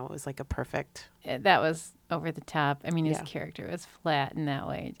 you know, it was like a perfect. that was over the top. I mean, his Yeah. character was flat in that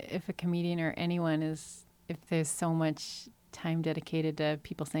way. If a comedian or anyone is, if there's so much time dedicated to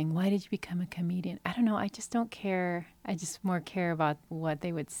people saying, why did you become a comedian? I don't know. I just don't care. I just more care about what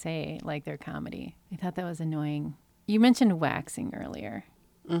they would say, like their comedy. I thought that was annoying. You mentioned waxing earlier.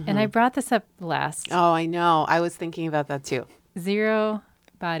 And I brought this up last. Oh, I know. I was thinking about that too. Zero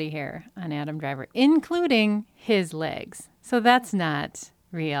body hair on Adam Driver, including his legs. So that's not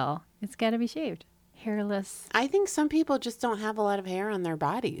real. It's got to be shaved. Hairless. I think some people just don't have a lot of hair on their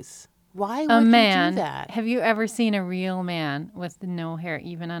bodies. Why would A you man. do that? Have you ever seen a real man with no hair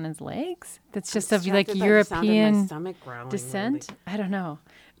even on his legs? That's just of like Distracted by the sound of my European stomach growling, descent? I don't know.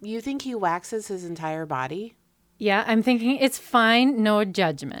 Lily. You think he waxes his entire body? Yeah, I'm thinking it's fine. No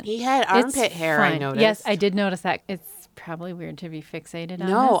judgment. He had It's armpit hair, I fine. noticed. Yes, I did notice that. It's probably weird to be fixated on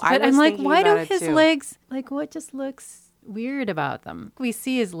No, this. I But was I'm like, thinking why about don't it his too. legs, like what just looks weird about them? We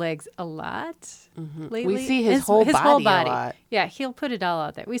see his legs a lot lately. We see his whole body a lot. Yeah, he'll put it all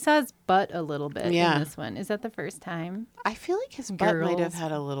out there. We saw his butt a little bit Yeah. in this one. Is that the first time? I feel like his butt might have Girls,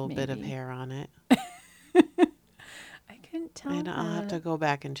 had a little bit of maybe. hair on it. I couldn't tell. And I'll have to go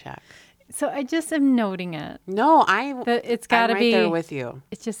back and check. So I just am noting it. No, It's I'm got to right be. there with you.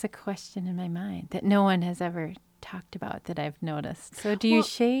 It's just a question in my mind that no one has ever talked about that I've noticed. So do you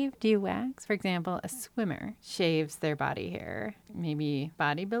shave? Do you wax? For example, a swimmer shaves their body hair. Maybe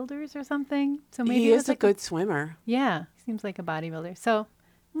bodybuilders or something. So maybe He it is was a like good swimmer. yeah, seems like a bodybuilder. So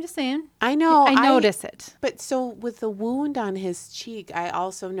I'm just saying. I know. I notice it. But so with the wound on his cheek, I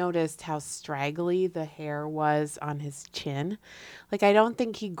also noticed how straggly the hair was on his chin. Like, I don't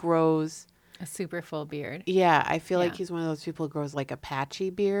think he grows. A super full beard. Yeah, I feel like Yeah. he's one of those people who grows like a patchy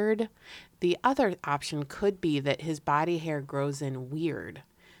beard. The other option could be that his body hair grows in weird.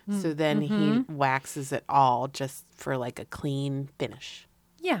 So then he waxes it all just for like a clean finish.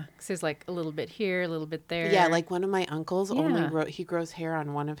 Yeah, 'cause there's like a little bit here, a little bit there. Yeah, like one of my uncles only Yeah. he grows hair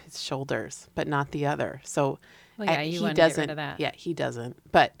on one of his shoulders, but not the other. So Well, yeah, you he wanna get rid doesn't. of that. Yeah, he doesn't.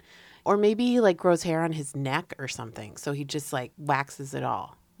 But or maybe he like grows hair on his neck or something. So he just like waxes it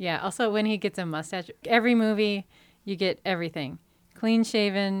all. Yeah. Also, when he gets a mustache, every movie you get everything: clean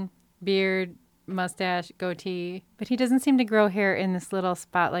shaven, beard, mustache, goatee, but he doesn't seem to grow hair in this little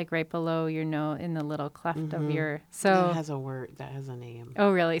spot, like right below your nose, in the little cleft of your. So That has a word. That has a name.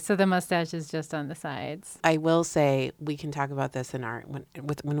 oh, really? So the mustache is just on the sides. I will say we can talk about this in our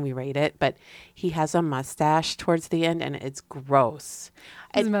when we rate it, but he has a mustache towards the end, and it's gross.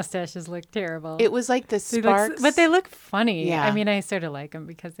 His mustaches look terrible. It was like the They look- sparks. but they look funny. Yeah. I mean, I sort of like them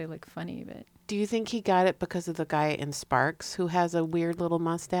because they look funny, but Do you think he got it because of the guy in Sparks who has a weird little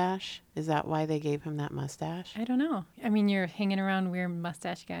mustache? Is that why they gave him that mustache? I don't know. I mean, you're hanging around weird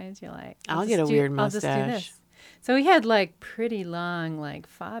mustache guys. You're like, I'll get a weird I'll just do mustache. this. So he had like pretty long, like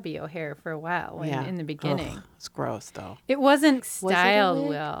Fabio hair for a while in the beginning. Ugh, it's gross though. It wasn't it a styled wig?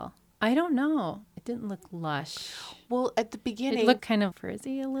 well. I don't know. It didn't look lush. Well, at the beginning, It looked kind of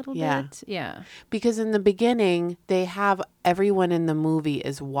frizzy a little Yeah. bit. Yeah. because in the beginning, they have everyone in the movie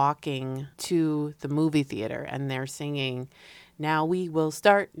is walking to the movie theater and they're singing, "Now we will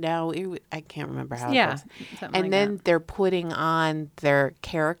start." I can't remember how it Yeah. goes. something And like then that. they're putting on their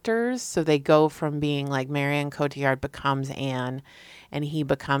characters. So they go from being like Marianne Cotillard becomes Anne and he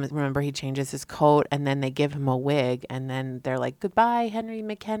becomes, remember, he changes his coat and then they give him a wig and then they're like, "Goodbye, Henry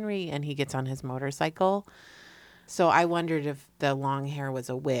McHenry." And he gets on his motorcycle. So I wondered if the long hair was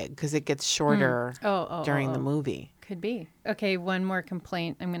a wig because it gets shorter during the movie. Could be. Okay, one more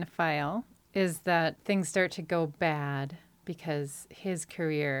complaint I'm going to file is that things start to go bad because his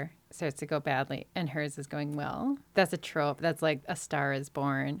career starts to go badly and hers is going well. That's a trope. That's like A Star is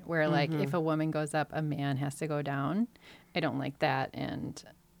Born, where like if a woman goes up, a man has to go down. I don't like that, and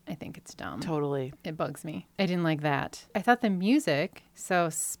I think it's dumb. Totally. It bugs me. I didn't like that. I thought the music, so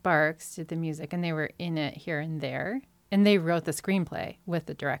Sparks did the music and they were in it here and there. And they wrote the screenplay with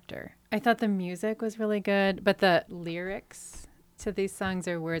the director. I thought the music was really good, but the lyrics to these songs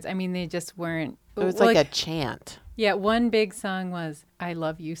or words, I mean, they just weren't. It was like a chant. Yeah, one big song was "I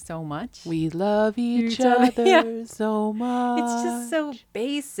Love You So Much." We love each Each other. other Yeah. so much. It's just so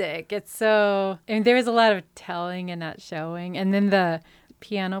basic. It's so, I mean, there was a lot of telling and not showing. And then the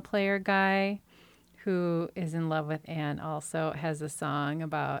piano player guy who is in love with Anne also has a song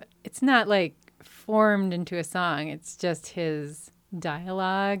about, it's not like formed into a song. It's just his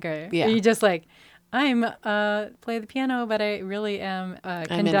dialogue. Or Yeah. you just like, I'm play the piano, but I really am a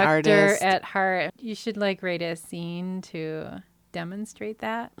I'm an conductor artist. at heart. You should like rate a scene to demonstrate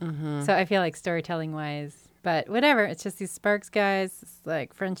that. Mm-hmm. So I feel like storytelling wise, but whatever. It's just these Sparks guys, it's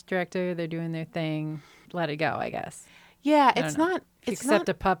like French director. They're doing their thing. Let it go, I guess. Yeah, I it's don't know. not. If you It's accept not.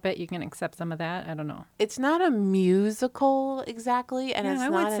 a puppet, you can accept some of that. I don't know. It's not a musical exactly, and Yeah, it's I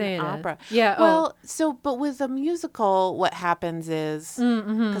not would say an it is. opera. Yeah. Well, so but with a musical, what happens is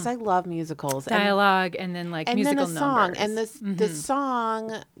because I love musicals, and dialogue and then like and then musical a song, numbers. and the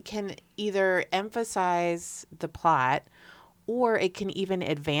song can either emphasize the plot, or it can even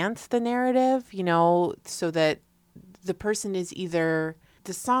advance the narrative. You know, so that the person is either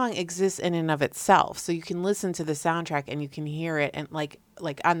the song exists in and of itself, so you can listen to the soundtrack and you can hear it, and like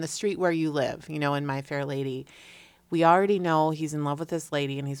on the street where you live, you know, in My Fair Lady, we already know he's in love with this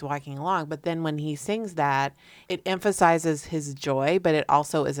lady and he's walking along, but then when he sings that, it emphasizes his joy, but it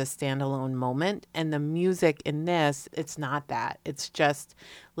also is a standalone moment. And the music in this, it's not that. It's just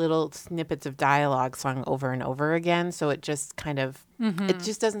little snippets of dialogue sung over and over again, so it just kind of it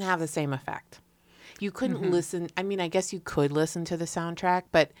just doesn't have the same effect. You couldn't listen. I mean, I guess you could listen to the soundtrack,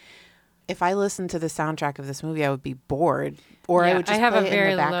 but if I listened to the soundtrack of this movie, I would be bored, or I Yeah, would just have play a it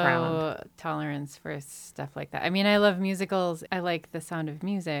very in the background. low tolerance for stuff like that. I mean, I love musicals. I like the sound of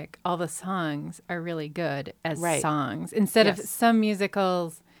music. All the songs are really good as Right. songs. Instead of Yes. some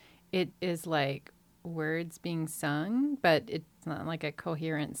musicals, it is like words being sung, but it's not like a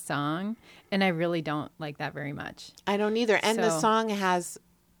coherent song. And I really don't like that very much. I don't either. And the So- song has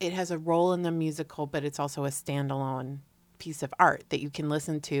a role in the musical, but it's also a standalone piece of art that you can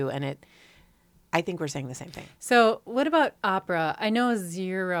listen to, and I think we're saying the same thing. So, what about opera? I know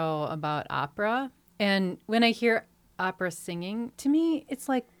zero about opera. And when I hear opera singing, to me, it's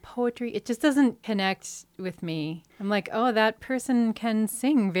like poetry. It just doesn't connect with me. I'm like, oh, that person can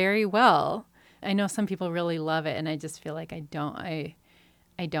sing very well. I know some people really love it, and I just feel like I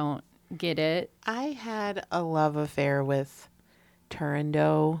don't get it. I had a love affair with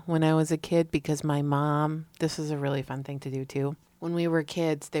Turandot when I was a kid because my mom, this is a really fun thing to do too. When we were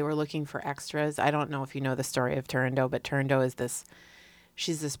kids, they were looking for extras. I don't know if you know the story of Turandot, but Turandot is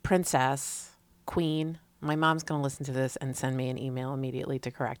she's this princess, queen. My mom's going to listen to this and send me an email immediately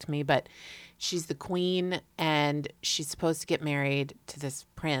to correct me, but she's the queen and she's supposed to get married to this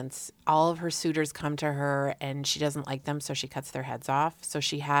prince. All of her suitors come to her and she doesn't like them, so she cuts their heads off. So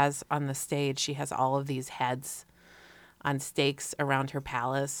she has on the stage, she has all of these heads on stakes around her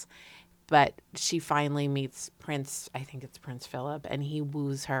palace. But she finally meets Prince, I think it's Prince Philip, and he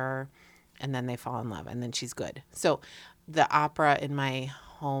woos her, and then they fall in love, and then she's good. So the opera in my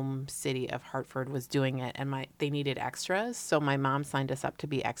home city of Hartford was doing it, and they needed extras. So my mom signed us up to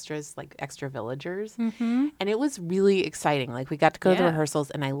be extras, like extra villagers. And it was really exciting. Like we got to go to the Yeah.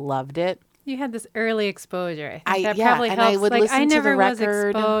 rehearsals, and I loved it. You had this early exposure. I think that yeah, probably and helps. I would like listen I to the never was record.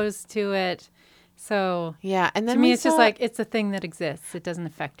 exposed to it. So Yeah, and then to me, we it's just saw- like it's a thing that exists. It doesn't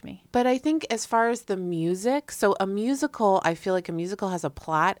affect me. But I think as far as the music, so a musical, I feel like a musical has a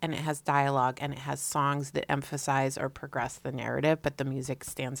plot and it has dialogue and it has songs that emphasize or progress the narrative, but the music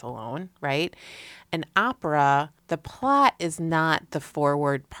stands alone, right? An opera, the plot is not the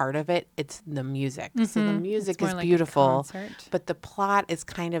forward part of it, it's the music. So the music more is like a beautiful, concert. but the plot is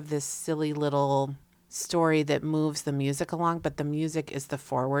kind of this silly little story that moves the music along, but the music is the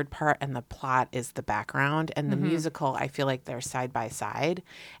forward part and the plot is the background. And the musical, I feel like they're side by side.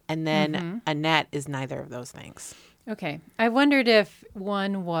 And then Annette is neither of those things. Okay. I wondered if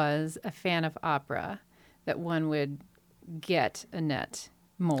one was a fan of opera, that one would get Annette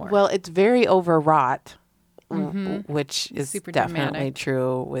more. Well, it's very overwrought, which is Super definitely dramatic.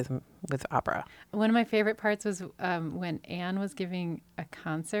 true with opera. One of my favorite parts was when Anne was giving a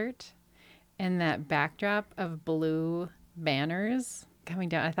concert and that backdrop of blue banners coming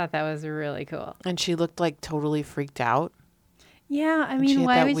down. I thought that was really cool. And she looked like totally freaked out. Yeah, I And mean, she had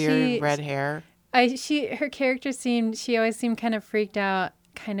why that would weird she? red hair. Her character she always seemed kind of freaked out,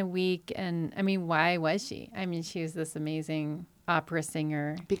 kind of weak. And I mean, why was she? I mean, she was this amazing opera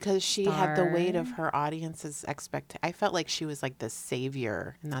singer. Because she had the weight Star. of her audience's I felt like she was like the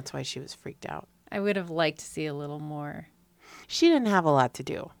savior, and that's why she was freaked out. I would have liked to see a little more. She didn't have a lot to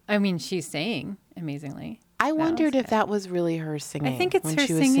do. I mean, she sang amazingly. I wondered if good. that was really her singing. think it's when her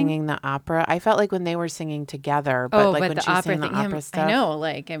she was singing. singing the opera. I felt like when they were singing together, but like when the she was opera singing thing. the opera stuff. I know,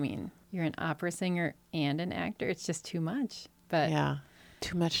 like, I mean, you're an opera singer and an actor. It's just too much. But Yeah.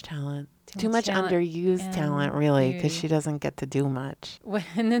 Too much talent. Too much much talent underused and talent, really, because beauty. she doesn't get to do much.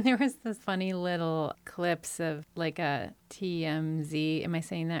 And then there was this funny little clips of like a TMZ. Am I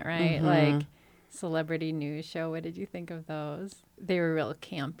saying that right? Like celebrity news show. What did you think of those? They were real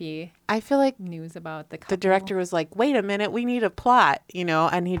campy I feel like news about the couple. the director was like, wait a minute, we need a plot,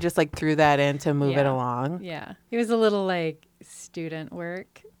 and he just like threw that in to move it Yeah. along. Yeah. It was a little like student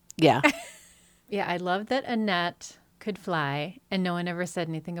work. Yeah. Yeah, I love that Annette could fly and no one ever said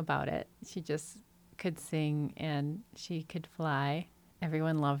anything about it. She just could sing and she could fly.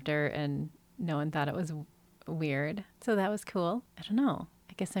 Everyone loved her and no one thought it was weird. So that was cool. I don't know.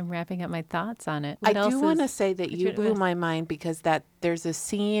 I guess I'm wrapping up my thoughts on it. I What else do want to is- say that what's you your blew list? my mind because there's a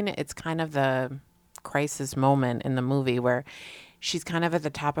scene, it's kind of the crisis moment in the movie where she's kind of at the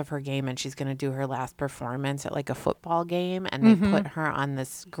top of her game and she's going to do her last performance at like a football game and they put her on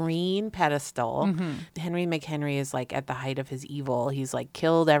this green pedestal. Henry McHenry is like at the height of his evil. He's like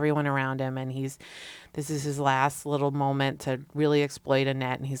killed everyone around him and this is his last little moment to really exploit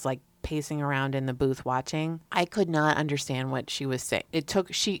Annette, and he's like pacing around in the booth watching. I could not understand what she was saying.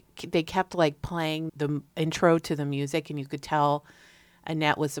 They kept like playing the intro to the music and you could tell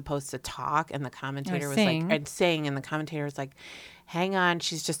Annette was supposed to talk and the commentator was sing. like, and sing, and the commentator was like, hang on,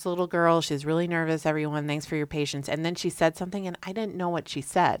 she's just a little girl. She's really nervous, everyone. Thanks for your patience. And then she said something and I didn't know what she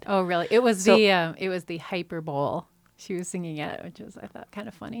said. Oh, really? It was So- the hyperbole she was singing at, which was, I thought, kind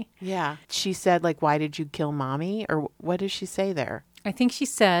of funny. Yeah. She said like, why did you kill mommy? Or what did she say there? I think she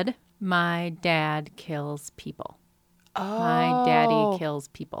said, my dad kills people. Oh. My daddy kills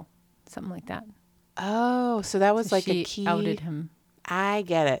people. Something like that. Oh, so that was like she a key. outed him. I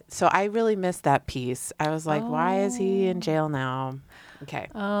get it. So I really missed that piece. I was like, why is he in jail now? Okay.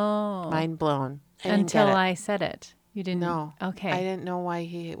 Oh. Mind blown. I didn't Until get it. I said it. You didn't No. Okay. I didn't know why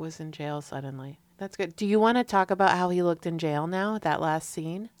he was in jail suddenly. That's good. Do you want to talk about how he looked in jail now, that last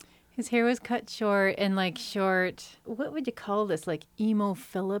scene? His hair was cut short and like short. What would you call this? Like emo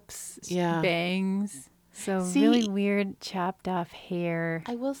Phillips Yeah. bangs. So See- really weird chopped off hair.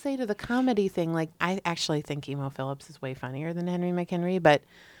 I will say to the comedy thing, like, I actually think Emo Phillips is way funnier than Henry McHenry, but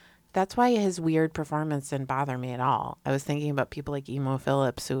that's why his weird performance didn't bother me at all. I was thinking about people like Emo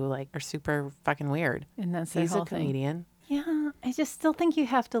Phillips who, like, are super fucking weird. And that's the He's whole a thing. comedian. Yeah, I just still think you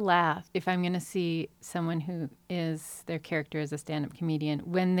have to laugh. If I'm going to see someone who is their character as a stand-up comedian,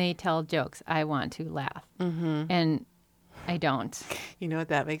 when they tell jokes, I want to laugh. Mm-hmm. And I don't. You know what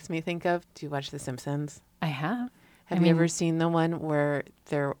that makes me think of? Do you watch The Simpsons? I have. Have you ever seen the one where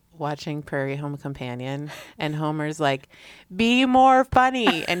they're watching Prairie Home Companion and Homer's like, be more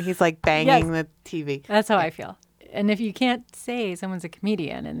funny? And he's like banging the TV. That's how I feel. And if you can't say someone's a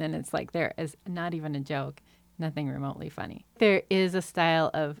comedian and then it's like there is not even a joke, nothing remotely funny. There is a style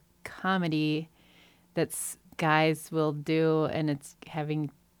of comedy that's guys will do, and it's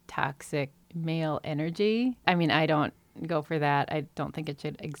having toxic male energy. I mean, I don't go for that. I don't think it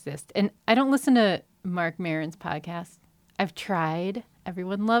should exist. And I don't listen to Mark Maron's podcast. I've tried.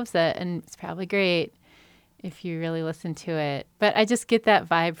 Everyone loves it, and it's probably great if you really listen to it. But I just get that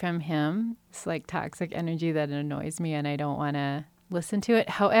vibe from him. It's like toxic energy that annoys me, and I don't want to listen to it.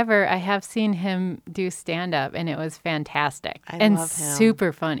 However, I have seen him do stand-up, and it was fantastic I and love him.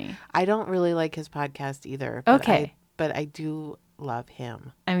 super funny. I don't really like his podcast either. Okay. But I do love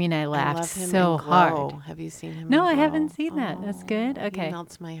him. I mean, I I laughed love him so in Glow. hard. Have you seen him? No, in I Glow? haven't seen that. That's good. He Okay.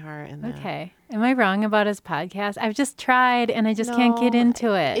 melts my heart in that. Okay. Am I wrong about his podcast? I've just tried, and I just can't get No,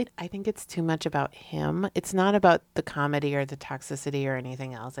 into it. I think it's too much about him. It's not about the comedy or the toxicity or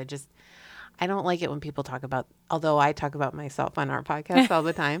anything else. I don't like it when people talk about, although I talk about myself on our podcast all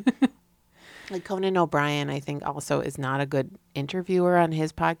the time. Like Conan O'Brien, I think also is not a good interviewer on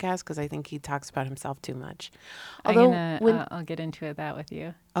his podcast because I think he talks about himself too much. Although, I'll get into that with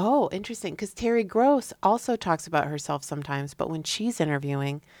you. oh, interesting, because Terry Gross also talks about herself sometimes, but when she's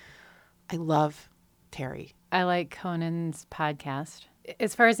interviewing, I love Terry. I like Conan's podcast.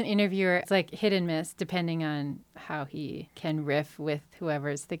 As far as an interviewer, it's like hit and miss depending on how he can riff with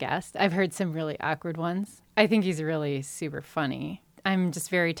whoever's the guest. I've heard some really awkward ones. I think he's really super funny. I'm just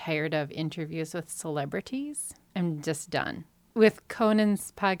very tired of interviews with celebrities. I'm just done. With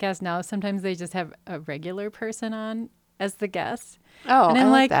Conan's podcast now, sometimes they just have a regular person on as the guest. Oh, and I'm I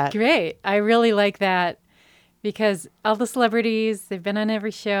like like, that. great. I really like that because all the celebrities, they've been on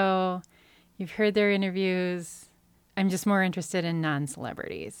every show. You've heard their interviews. I'm just more interested in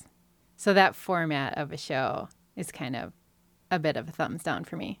non-celebrities. So that format of a show is kind of a bit of a thumbs down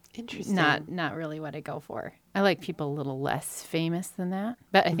for me. Interesting. Not really what I go for. I like people a little less famous than that,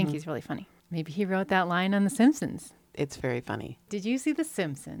 but I think Mm-hmm. he's really funny. Maybe he wrote that line on The Simpsons. It's very funny. Did you see The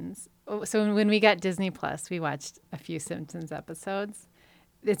Simpsons? Oh, so when we got Disney Plus, we watched a few Simpsons episodes.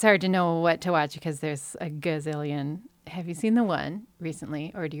 It's hard to know what to watch because there's a gazillion. Have you seen the one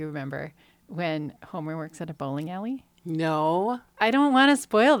recently, or do you remember when Homer works at a bowling alley? No. I don't want to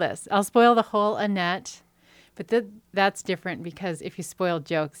spoil this. I'll spoil the whole Annette. But that's different because if you spoil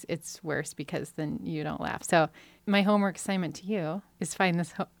jokes, it's worse because then you don't laugh. So my homework assignment to you is find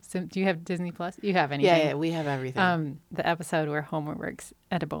this. Do you have Disney Plus? You have anything? Yeah, we have everything. The episode where Homer works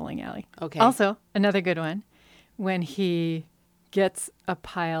at a bowling alley. Okay. Also, another good one, when he gets a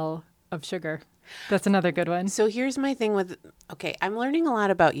pile of sugar. That's another good one. So here's my thing with, okay, I'm learning a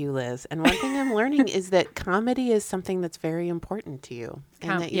lot about you, Liz. And one thing I'm learning is that comedy is something that's very important to you.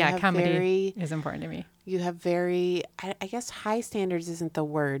 And that you have comedy is important to me. You have very, I guess high standards isn't the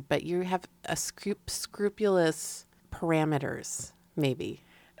word, but you have a scrupulous parameters, maybe.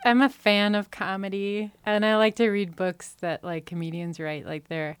 I'm a fan of comedy, and I like to read books that like comedians write, like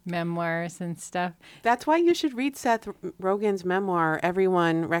their memoirs and stuff. That's why you should read Seth Rogen's memoir,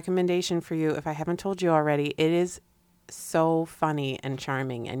 Everyone. Recommendation for you, if I haven't told you already. It is so funny and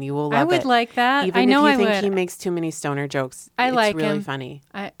charming, and you will love it. I would like that. Even I know if you I think would. he makes too many stoner jokes, I it's like really him. funny.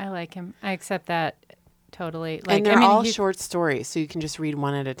 I like him. I accept that totally. And they're all he's- short stories, so you can just read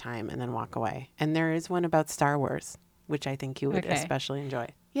one at a time and then walk away. And there is one about Star Wars, which I think you would Okay. especially enjoy.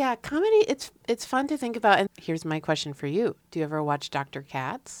 Yeah, comedy, it's fun to think about. And here's my question for you. Do you ever watch Dr.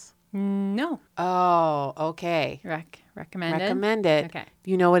 Katz? No. Oh, okay. Recommended. Recommend it. Okay.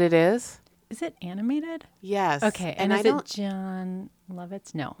 You know what it is? Is it animated? Yes. Okay. And I is it John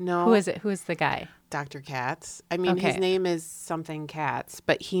Lovitz? No. No. Who is it? Who is the guy? Dr. Katz. I mean, his Okay. name is something Katz,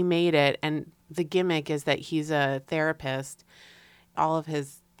 but he made it. And the gimmick is that he's a therapist. All of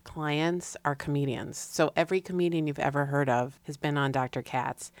his clients are comedians. So every comedian you've ever heard of has been on Dr.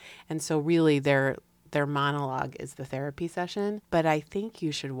 Katz. And so really their monologue is the therapy session. But I think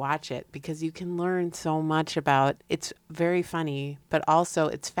you should watch it because you can learn so much about, it's very funny, but also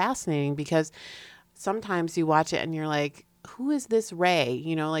it's fascinating because sometimes you watch it and you're like, who is this Ray?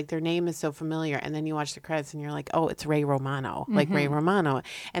 You know, like their name is so familiar. And then you watch the credits and you're like, oh, it's Ray Romano, like Ray Romano.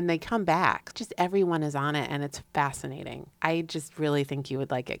 And they come back. Just everyone is on it and it's fascinating. I just really think you would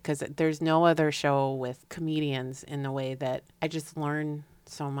like it because there's no other show with comedians in the way that I just learn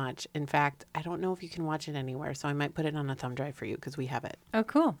so much. In fact, I don't know if you can watch it anywhere. So I might put it on a thumb drive for you because we have it. Oh,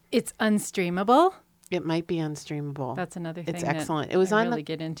 cool. It's unstreamable. It might be unstreamable. That's another thing. It's that excellent. It was I on really the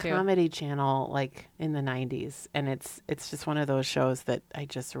get into. Comedy Channel like in the 90s. And it's just one of those shows that I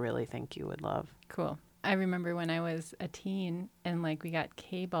just really think you would love. Cool. I remember when I was a teen and like we got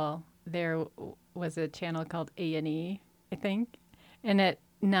cable, there was a channel called A&E, I think. And at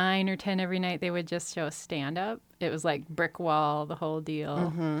 9 or 10 every night, they would just show stand-up. It was like brick wall, the whole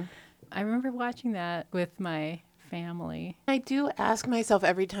deal. I remember watching that with my family. I do ask myself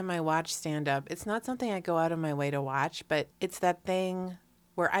every time I watch stand up, it's not something I go out of my way to watch, but it's that thing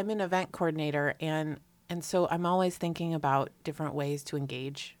where I'm an event coordinator and so I'm always thinking about different ways to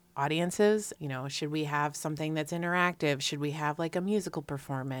engage audiences. You know, should we have something that's interactive? Should we have like a musical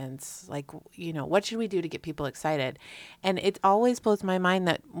performance? Like, you know, what should we do to get people excited? And it always blows my mind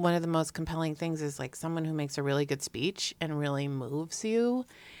that one of the most compelling things is like someone who makes a really good speech and really moves you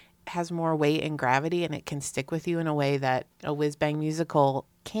has more weight and gravity, and it can stick with you in a way that a whiz bang musical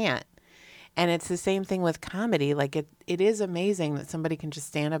can't. And it's the same thing with comedy. Like it is amazing that somebody can just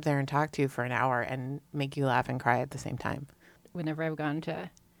stand up there and talk to you for an hour and make you laugh and cry at the same time. Whenever I've gone to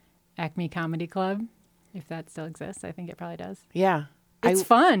Acme Comedy Club, if that still exists, I think it probably does. Yeah. It's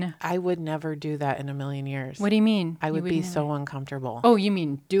fun. I would never do that in a million years. What do you mean? I would You be never... so uncomfortable. Oh, you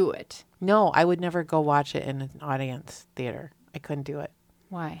mean do it. No, I would never go watch it in an audience theater. I couldn't do it.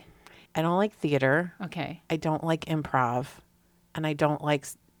 Why? I don't like theater. Okay. I don't like improv. And I don't like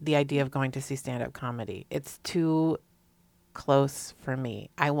the idea of going to see stand-up comedy. It's too close for me.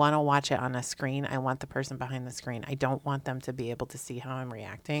 I want to watch it on a screen. I want the person behind the screen. I don't want them to be able to see how I'm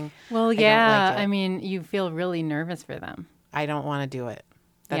reacting. Well, I yeah. don't like it. I mean, you feel really nervous for them. I don't want to do it.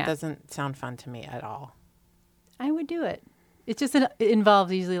 That Yeah. doesn't sound fun to me at all. I would do it. It's just it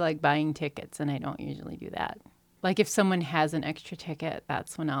involves usually like buying tickets, and I don't usually do that. Like if someone has an extra ticket,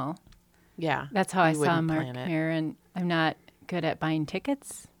 that's when I'll. Yeah. That's how I you saw wouldn't Mark plan it. Maron. I'm not good at buying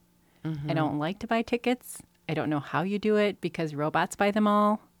tickets. I don't like to buy tickets. I don't know how you do it because robots buy them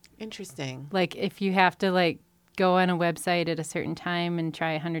all. Interesting. Like if you have to like go on a website at a certain time and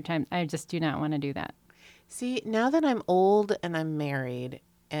try 100 times, I just do not want to do that. See, now that I'm old and I'm married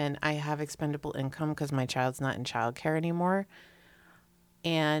and I have expendable income because my child's not in childcare anymore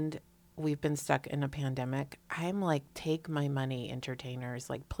and we've been stuck in a pandemic, I'm like, take my money, entertainers.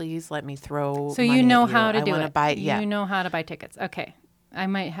 Like, please let me throw So money you know at you. how to I do wanna it. Buy, You know how to buy tickets. Okay. I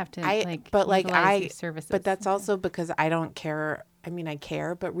might have to utilize your services. But that's also because I don't care. I mean, I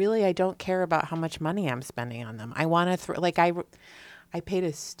care, but really I don't care about how much money I'm spending on them. I want to I paid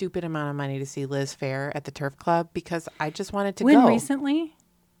a stupid amount of money to see Liz Phair at the Turf Club because I just wanted to go. When recently?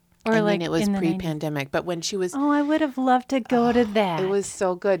 Or I like mean, it was in the 90s? pre-pandemic, but when she was, Oh, I would have loved to go to that. it was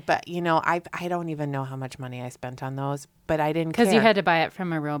so good. But you know, I don't even know how much money I spent on those, but I didn't care. Because you had to buy it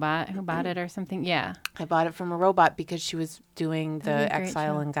from a robot who bought it or something. Yeah. I bought it from a robot because she was doing the That'd be a great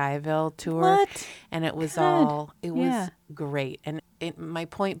Exile show. in Guyville tour. What? And it was Good. it Yeah. was great. And my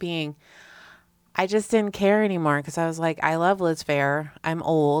point being, I just didn't care anymore because I was like, I love Liz Phair. I'm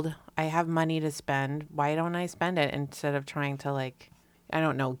old. I have money to spend. Why don't I spend it instead of trying to like, I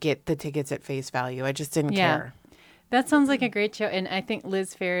don't know, get the tickets at face value? I just didn't Yeah. care. That sounds like a great show. And I think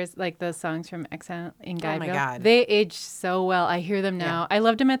Liz Phair's, like the songs from Exile in Guyville, Oh my God. they age so well. I hear them now. I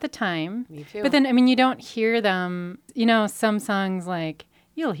loved them at the time. Me too. But then, I mean, you don't hear them. You know, some songs like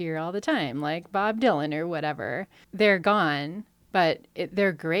you'll hear all the time, like Bob Dylan or whatever. They're gone, but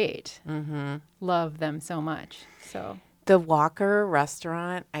they're great. Mm-hmm. Love them so much. So The Walker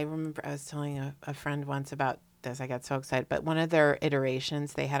restaurant, I remember I was telling a friend once about this. I got so excited. But one of their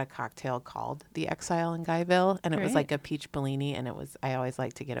iterations, they had a cocktail called the Exile in Guyville. And it was Great. like a peach Bellini. And I always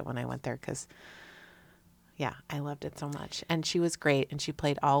liked to get it when I went there because, yeah, I loved it so much. And she was great. And she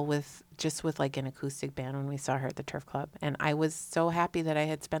played just with like an acoustic band when we saw her at the Turf Club. And I was so happy that I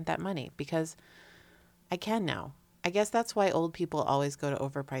had spent that money because I can now. I guess that's why old people always go to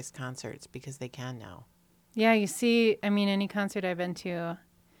overpriced concerts because they can now. yeah, you see, I mean, any concert I've been to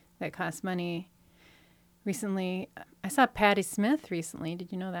that costs money. Recently, I saw Patti Smith recently.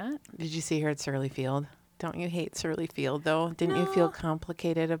 Did you know that? Did you see her at Surly Field? Don't you hate Surly Field, though? Didn't you feel No.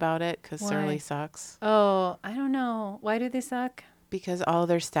 complicated about it because Why? Surly sucks? Oh, I don't know. Why do they suck? Because all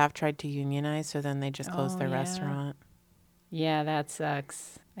their staff tried to unionize, so then they just closed Oh, their yeah. restaurant. Yeah, that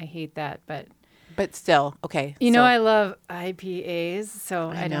sucks. I hate that. But, But still, okay. you know, so- I love IPAs. So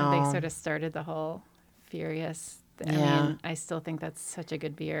I I know they know. sort of started the whole Furious. I Yeah. mean, I still think that's such a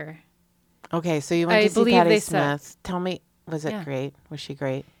good beer. Okay, so you went I to see believe Patti they suck. Smith. Tell me, was it Yeah. great? Was she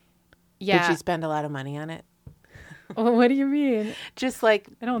great? Yeah. Did you spend a lot of money on it? Oh, what do you mean? Just like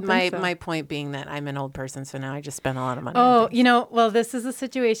I don't my think so. my point being that I'm an old person, so now I just spend a lot of money. on Oh, things. you know, well, this is a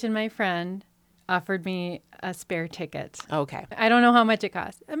situation. My friend offered me a spare ticket. Okay. I don't know how much it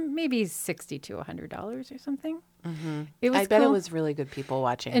cost. Maybe $60 to $100 or something. Mm-hmm. It was I bet it cool. was really good people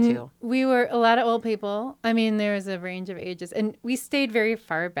watching And too. we were a lot of old people. I mean, there was a range of ages, and we stayed very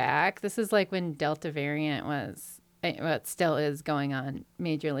far back. This is like when Delta variant was, well, it still is going on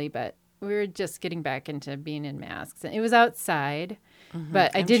majorly, but we were just getting back into being in masks. And it was outside,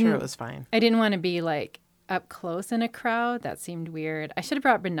 but I'm sure it was fine. I didn't want to be like up close in a crowd. That seemed weird. I should have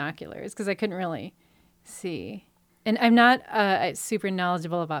brought binoculars because I couldn't really see. And I'm not super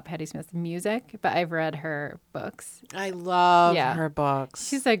knowledgeable about Patti Smith's music, but I've read her books. I love Yeah. her books.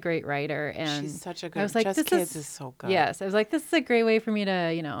 She's a great writer, and She's such a good. I was like, Just this Kids is so good. Yes, I was like, this is a great way for me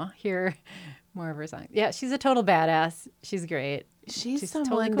to hear more of her songs. Yeah, she's a total badass. She's great. She's totally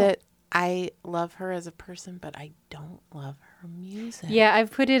someone cool. that I love her as a person, but I don't love her music. Yeah, I've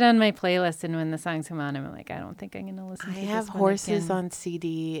put it on my playlist, and when the songs come on, I'm like, I don't think I'm gonna listen I to this have one Horses again. on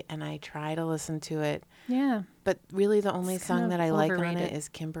CD, and I try to listen to it, Yeah, but really the only It's kind song of that I like on overrated. it is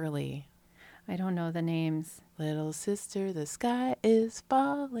Kimberly. I don't know the names. Little sister, the sky is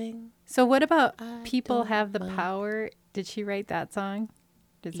falling. So what about I People don't Have the mind. Power? Did she write that song?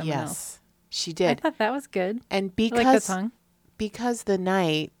 Did someone else? Yes, she I did. thought that was good. And I like that song. because the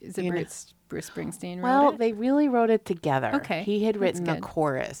night, Is it you know- Bruce Springsteen wrote well, it? they really wrote it together. Okay, He had that's written the good.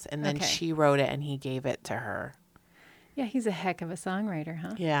 chorus, and then Okay. she wrote it, and he gave it to her. Yeah, he's a heck of a songwriter,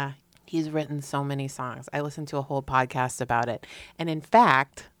 huh? Yeah, he's written so many songs. I listened to a whole podcast about it. And in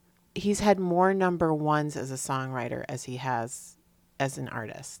fact, he's had more number ones as a songwriter as he has as an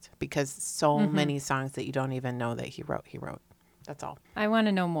artist, because so many songs that you don't even know that he wrote. That's all. I want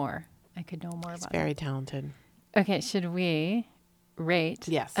to know more. I could know more He's about very talented. it. Okay, should we rate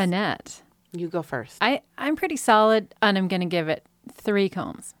Yes. Annette? You go first. I'm pretty solid, and I'm going to give it 3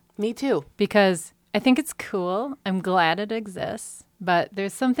 combs Me too. because I think it's cool. I'm glad it exists, but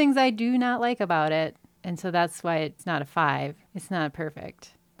there's some things I do not like about it, and so that's why it's not a 5. It's not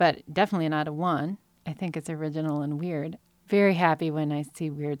perfect, but definitely not a 1. I think it's original and weird. Very happy when I see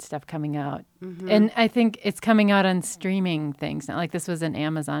weird stuff coming out. And I think it's coming out on streaming things. Not like this was an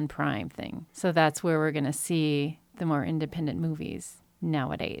Amazon Prime thing. So that's where we're going to see the more independent movies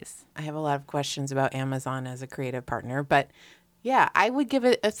nowadays. I have a lot of questions about Amazon as a creative partner, but yeah, I would give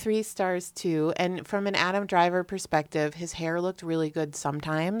it a 3 stars too. And from an Adam Driver perspective, his hair looked really good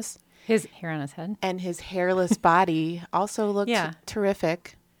sometimes, His hair on his head. and his hairless body also looked Yeah.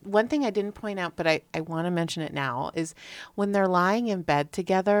 terrific. One thing I didn't point out, but I want to mention it now, is when they're lying in bed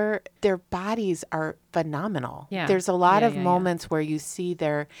together, their bodies are phenomenal. Yeah. There's a lot Yeah, of yeah, yeah. moments where you see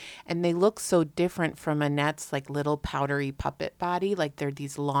and they look so different from Annette's like little powdery puppet body. Like they're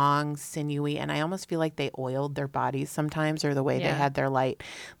these long, sinewy, and I almost feel like they oiled their bodies sometimes, or the way they Yeah. had their light.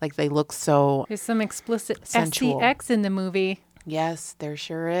 Like they look so, There's some explicit Sensual. SCX in the movie, yes, there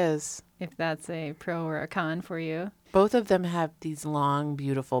sure is. if that's a pro or a con for you. Both of them have these long,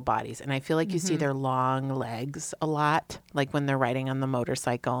 beautiful bodies. And I feel like you Mm-hmm. see their long legs a lot, like when they're riding on the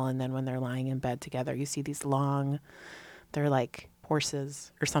motorcycle and then when they're lying in bed together. You see these long, they're like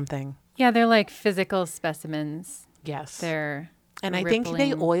horses or something. Yeah, they're like physical specimens. Yes. They're And I think they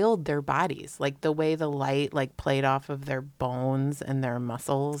rippling. oiled their bodies, like the way the light like played off of their bones and their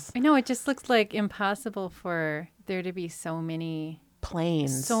muscles. I know, it just looks like impossible for there to be so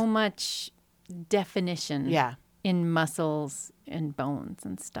Planes. much definition Yeah. in muscles and bones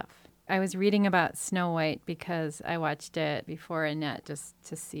and stuff. I was reading about Snow White because I watched it before Annette just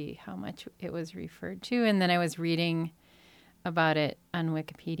to see how much it was referred to. And then I was reading about it on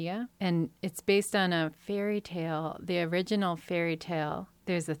Wikipedia. And it's based on a fairy tale, the original fairy tale.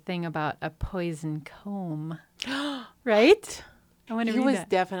 There's a thing about a poison comb. Right? I want to He read was that.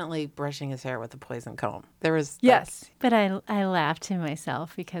 definitely brushing his hair with a poison comb. There was Yes. But I laughed to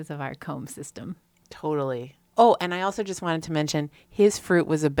myself because of our comb system. totally. Oh, and I also just wanted to mention his fruit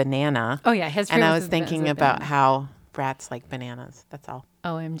was a banana. Oh, yeah. His And I fruit was thinking about how rats like bananas. That's all.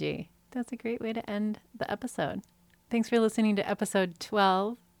 OMG. That's a great way to end the episode. Thanks for listening to episode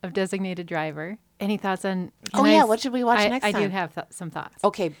 12 of Designated Driver. Any thoughts on... Oh, yeah, what should we watch next I do time? have some thoughts.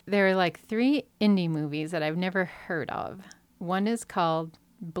 Okay. There are like 3 indie movies that I've never heard of. One is called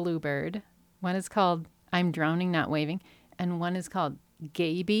Bluebird. One is called I'm Drowning, Not Waving. And one is called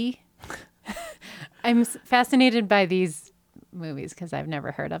Gaby. I'm fascinated by these movies because I've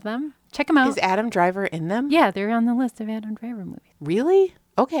never heard of them. Check them out. Is Adam Driver in them? Yeah, they're on the list of Adam Driver movies. Really?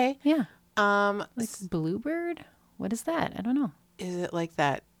 Okay. Yeah. Like, Bluebird? What is that? I don't know. is it like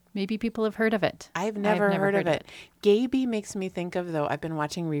that? Maybe people have heard of it. I've never heard of it. Gaby makes me think of, though, I've been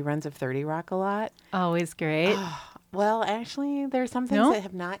watching reruns of 30 Rock a lot. Always great. Well, actually, there's some things No? that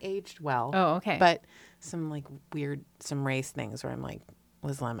have not aged well. Oh, okay. But some like weird, some race things where I'm like,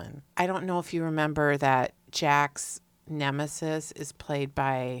 Liz Lemon. I don't know if you remember that Jack's nemesis is played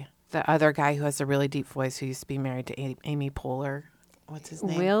by the other guy who has a really deep voice who used to be married to Amy Poehler. What's his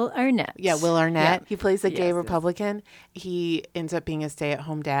name? Will Arnett. Yeah, Will Arnett. Yeah. He plays the gay Yes, yes. Republican. He ends up being a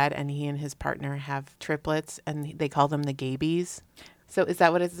stay-at-home dad, and he and his partner have triplets, and they call them the Gabies. So is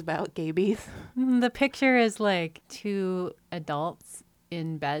that what it's about, Gabies? The picture is like 2 adults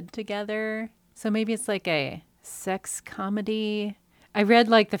in bed together. So maybe it's like a sex comedy. I read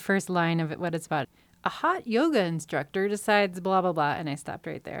like the first line of it, what it's about. a hot yoga instructor decides blah, blah, blah. And I stopped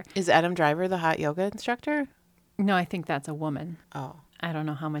right there. Is Adam Driver the hot yoga instructor? No, I think that's a woman. Oh. I don't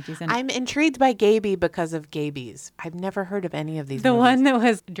know how much he's in it. I'm intrigued by Gaby because of Gabies. I've never heard of any of these The movies. one that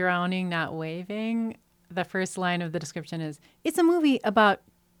was drowning, not waving, the first line of the description is, it's a movie about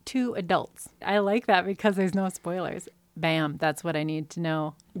 2 adults. I like that because there's no spoilers. Bam, that's what I need to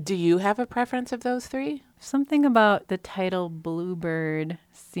know. Do you have a preference of those 3? Something about the title Bluebird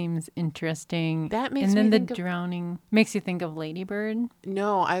seems interesting. That makes and then me the think of- drowning makes you think of Ladybird.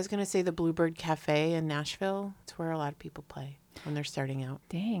 No, I was going to say the Bluebird Cafe in Nashville. It's where a lot of people play when they're starting out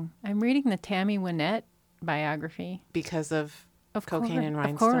Dang. I'm reading the Tammy Wynette biography. because of cocaine course, and Of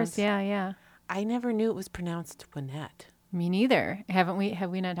rhinestones. course, yeah. I never knew it was pronounced Wynette. Me neither. Have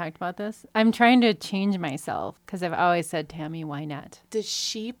we not talked about this? I'm trying to change myself because I've always said Tammy Wynette. Does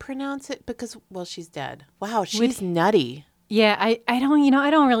she pronounce it? Because, well, she's dead. Wow, she's nutty. Yeah, I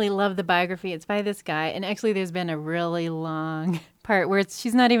don't really love the biography. It's by this guy. And actually there's been a really long part where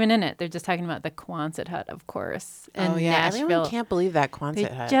she's not even in it. They're just talking about the Quonset hut, of course. And Nashville. Everyone can't believe that They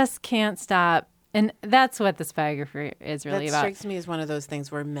Quonset hut. just can't stop. And that's what this biography is really That about. strikes me as one of those things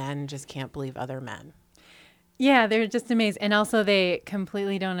where men just can't believe other men. Yeah, they're just amazed. And also they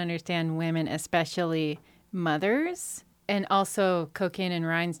completely don't understand women, especially mothers. And also cocaine and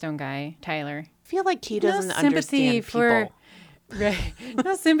rhinestone guy, Tyler. I feel like he No doesn't sympathy understand for- people. Right.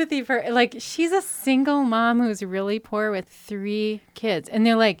 No sympathy for, like, she's a single mom who's really poor with 3 kids. And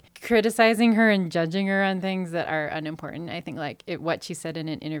they're like criticizing her and judging her on things that are unimportant. I think, like, what she said in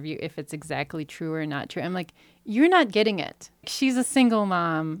an interview, if it's exactly true or not true. I'm like, you're not getting it. She's a single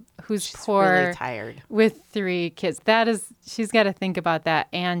mom who's She's poor really tired. with 3 kids. She's got to think about that.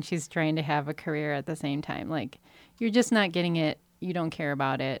 And she's trying to have a career at the same time. Like, you're just not getting it. You don't care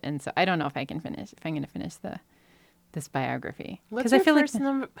about it. And so I don't know if I'm going to finish this biography. What's I your feel first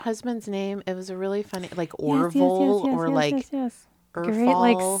like husband's name? It was a really funny, like Yes, Orville yes, or yes, like yes. Great,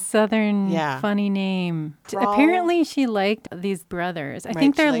 like Urfall. southern Yeah. funny name. Rawl. Apparently, she liked these brothers. I Right,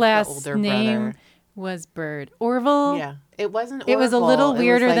 think she their liked the last older name brother. was Bird. Orville. Yeah, it wasn't. It was a Orville. little It was,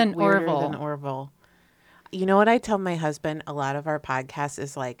 weirder like, than weirder Orville. than Orville. You know what I tell my husband? A lot of our podcast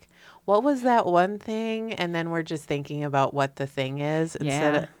is like, "What was that one thing?" And then we're just thinking about what the thing is.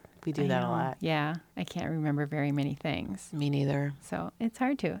 Instead Yeah. of, we do I that a know. lot. Yeah, I can't remember very many things, Me neither. so it's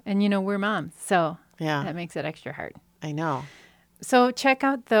hard to. And we're moms, so Yeah, that makes it extra hard. I know. So check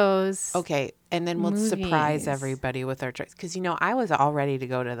out those. Okay, and then we'll surprise Movies. everybody with our choice because I was all ready to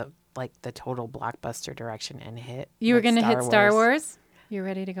go to the total blockbuster direction and hit. You were like, going to hit Star Wars. You're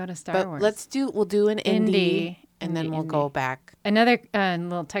ready to go to Star But Wars. we'll do an indie, and then Indie, we'll go indie. back. Another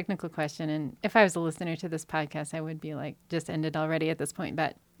little technical question, and if I was a listener to this podcast, I would be like, just ended already at this point.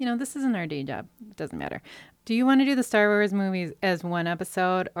 But, this isn't our day job. It doesn't matter. Do you want to do the Star Wars movies as one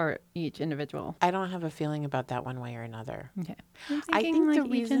episode or each individual? I don't have a feeling about that one way or another. Okay. I'm I thinking think the like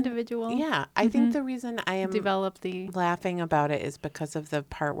each reason, individual. Yeah, I think the reason I am Develop the. laughing about it is because of the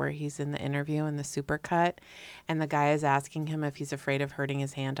part where he's in the interview in the supercut, and the guy is asking him if he's afraid of hurting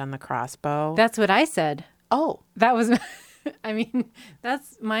his hand on the crossbow. That's what I said. Oh, That was. I mean,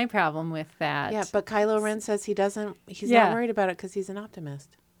 that's my problem with that. yeah, but Kylo Ren says he doesn't. He's Yeah. not worried about it because he's an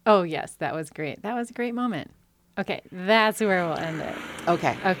optimist. Oh, yes. That was great. That was a great moment. Okay. That's where we'll end it.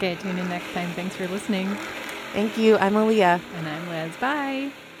 Okay, Okay. Tune in next time. Thanks for listening. thank you. I'm Aaliyah. And I'm Liz.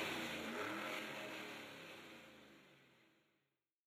 Bye.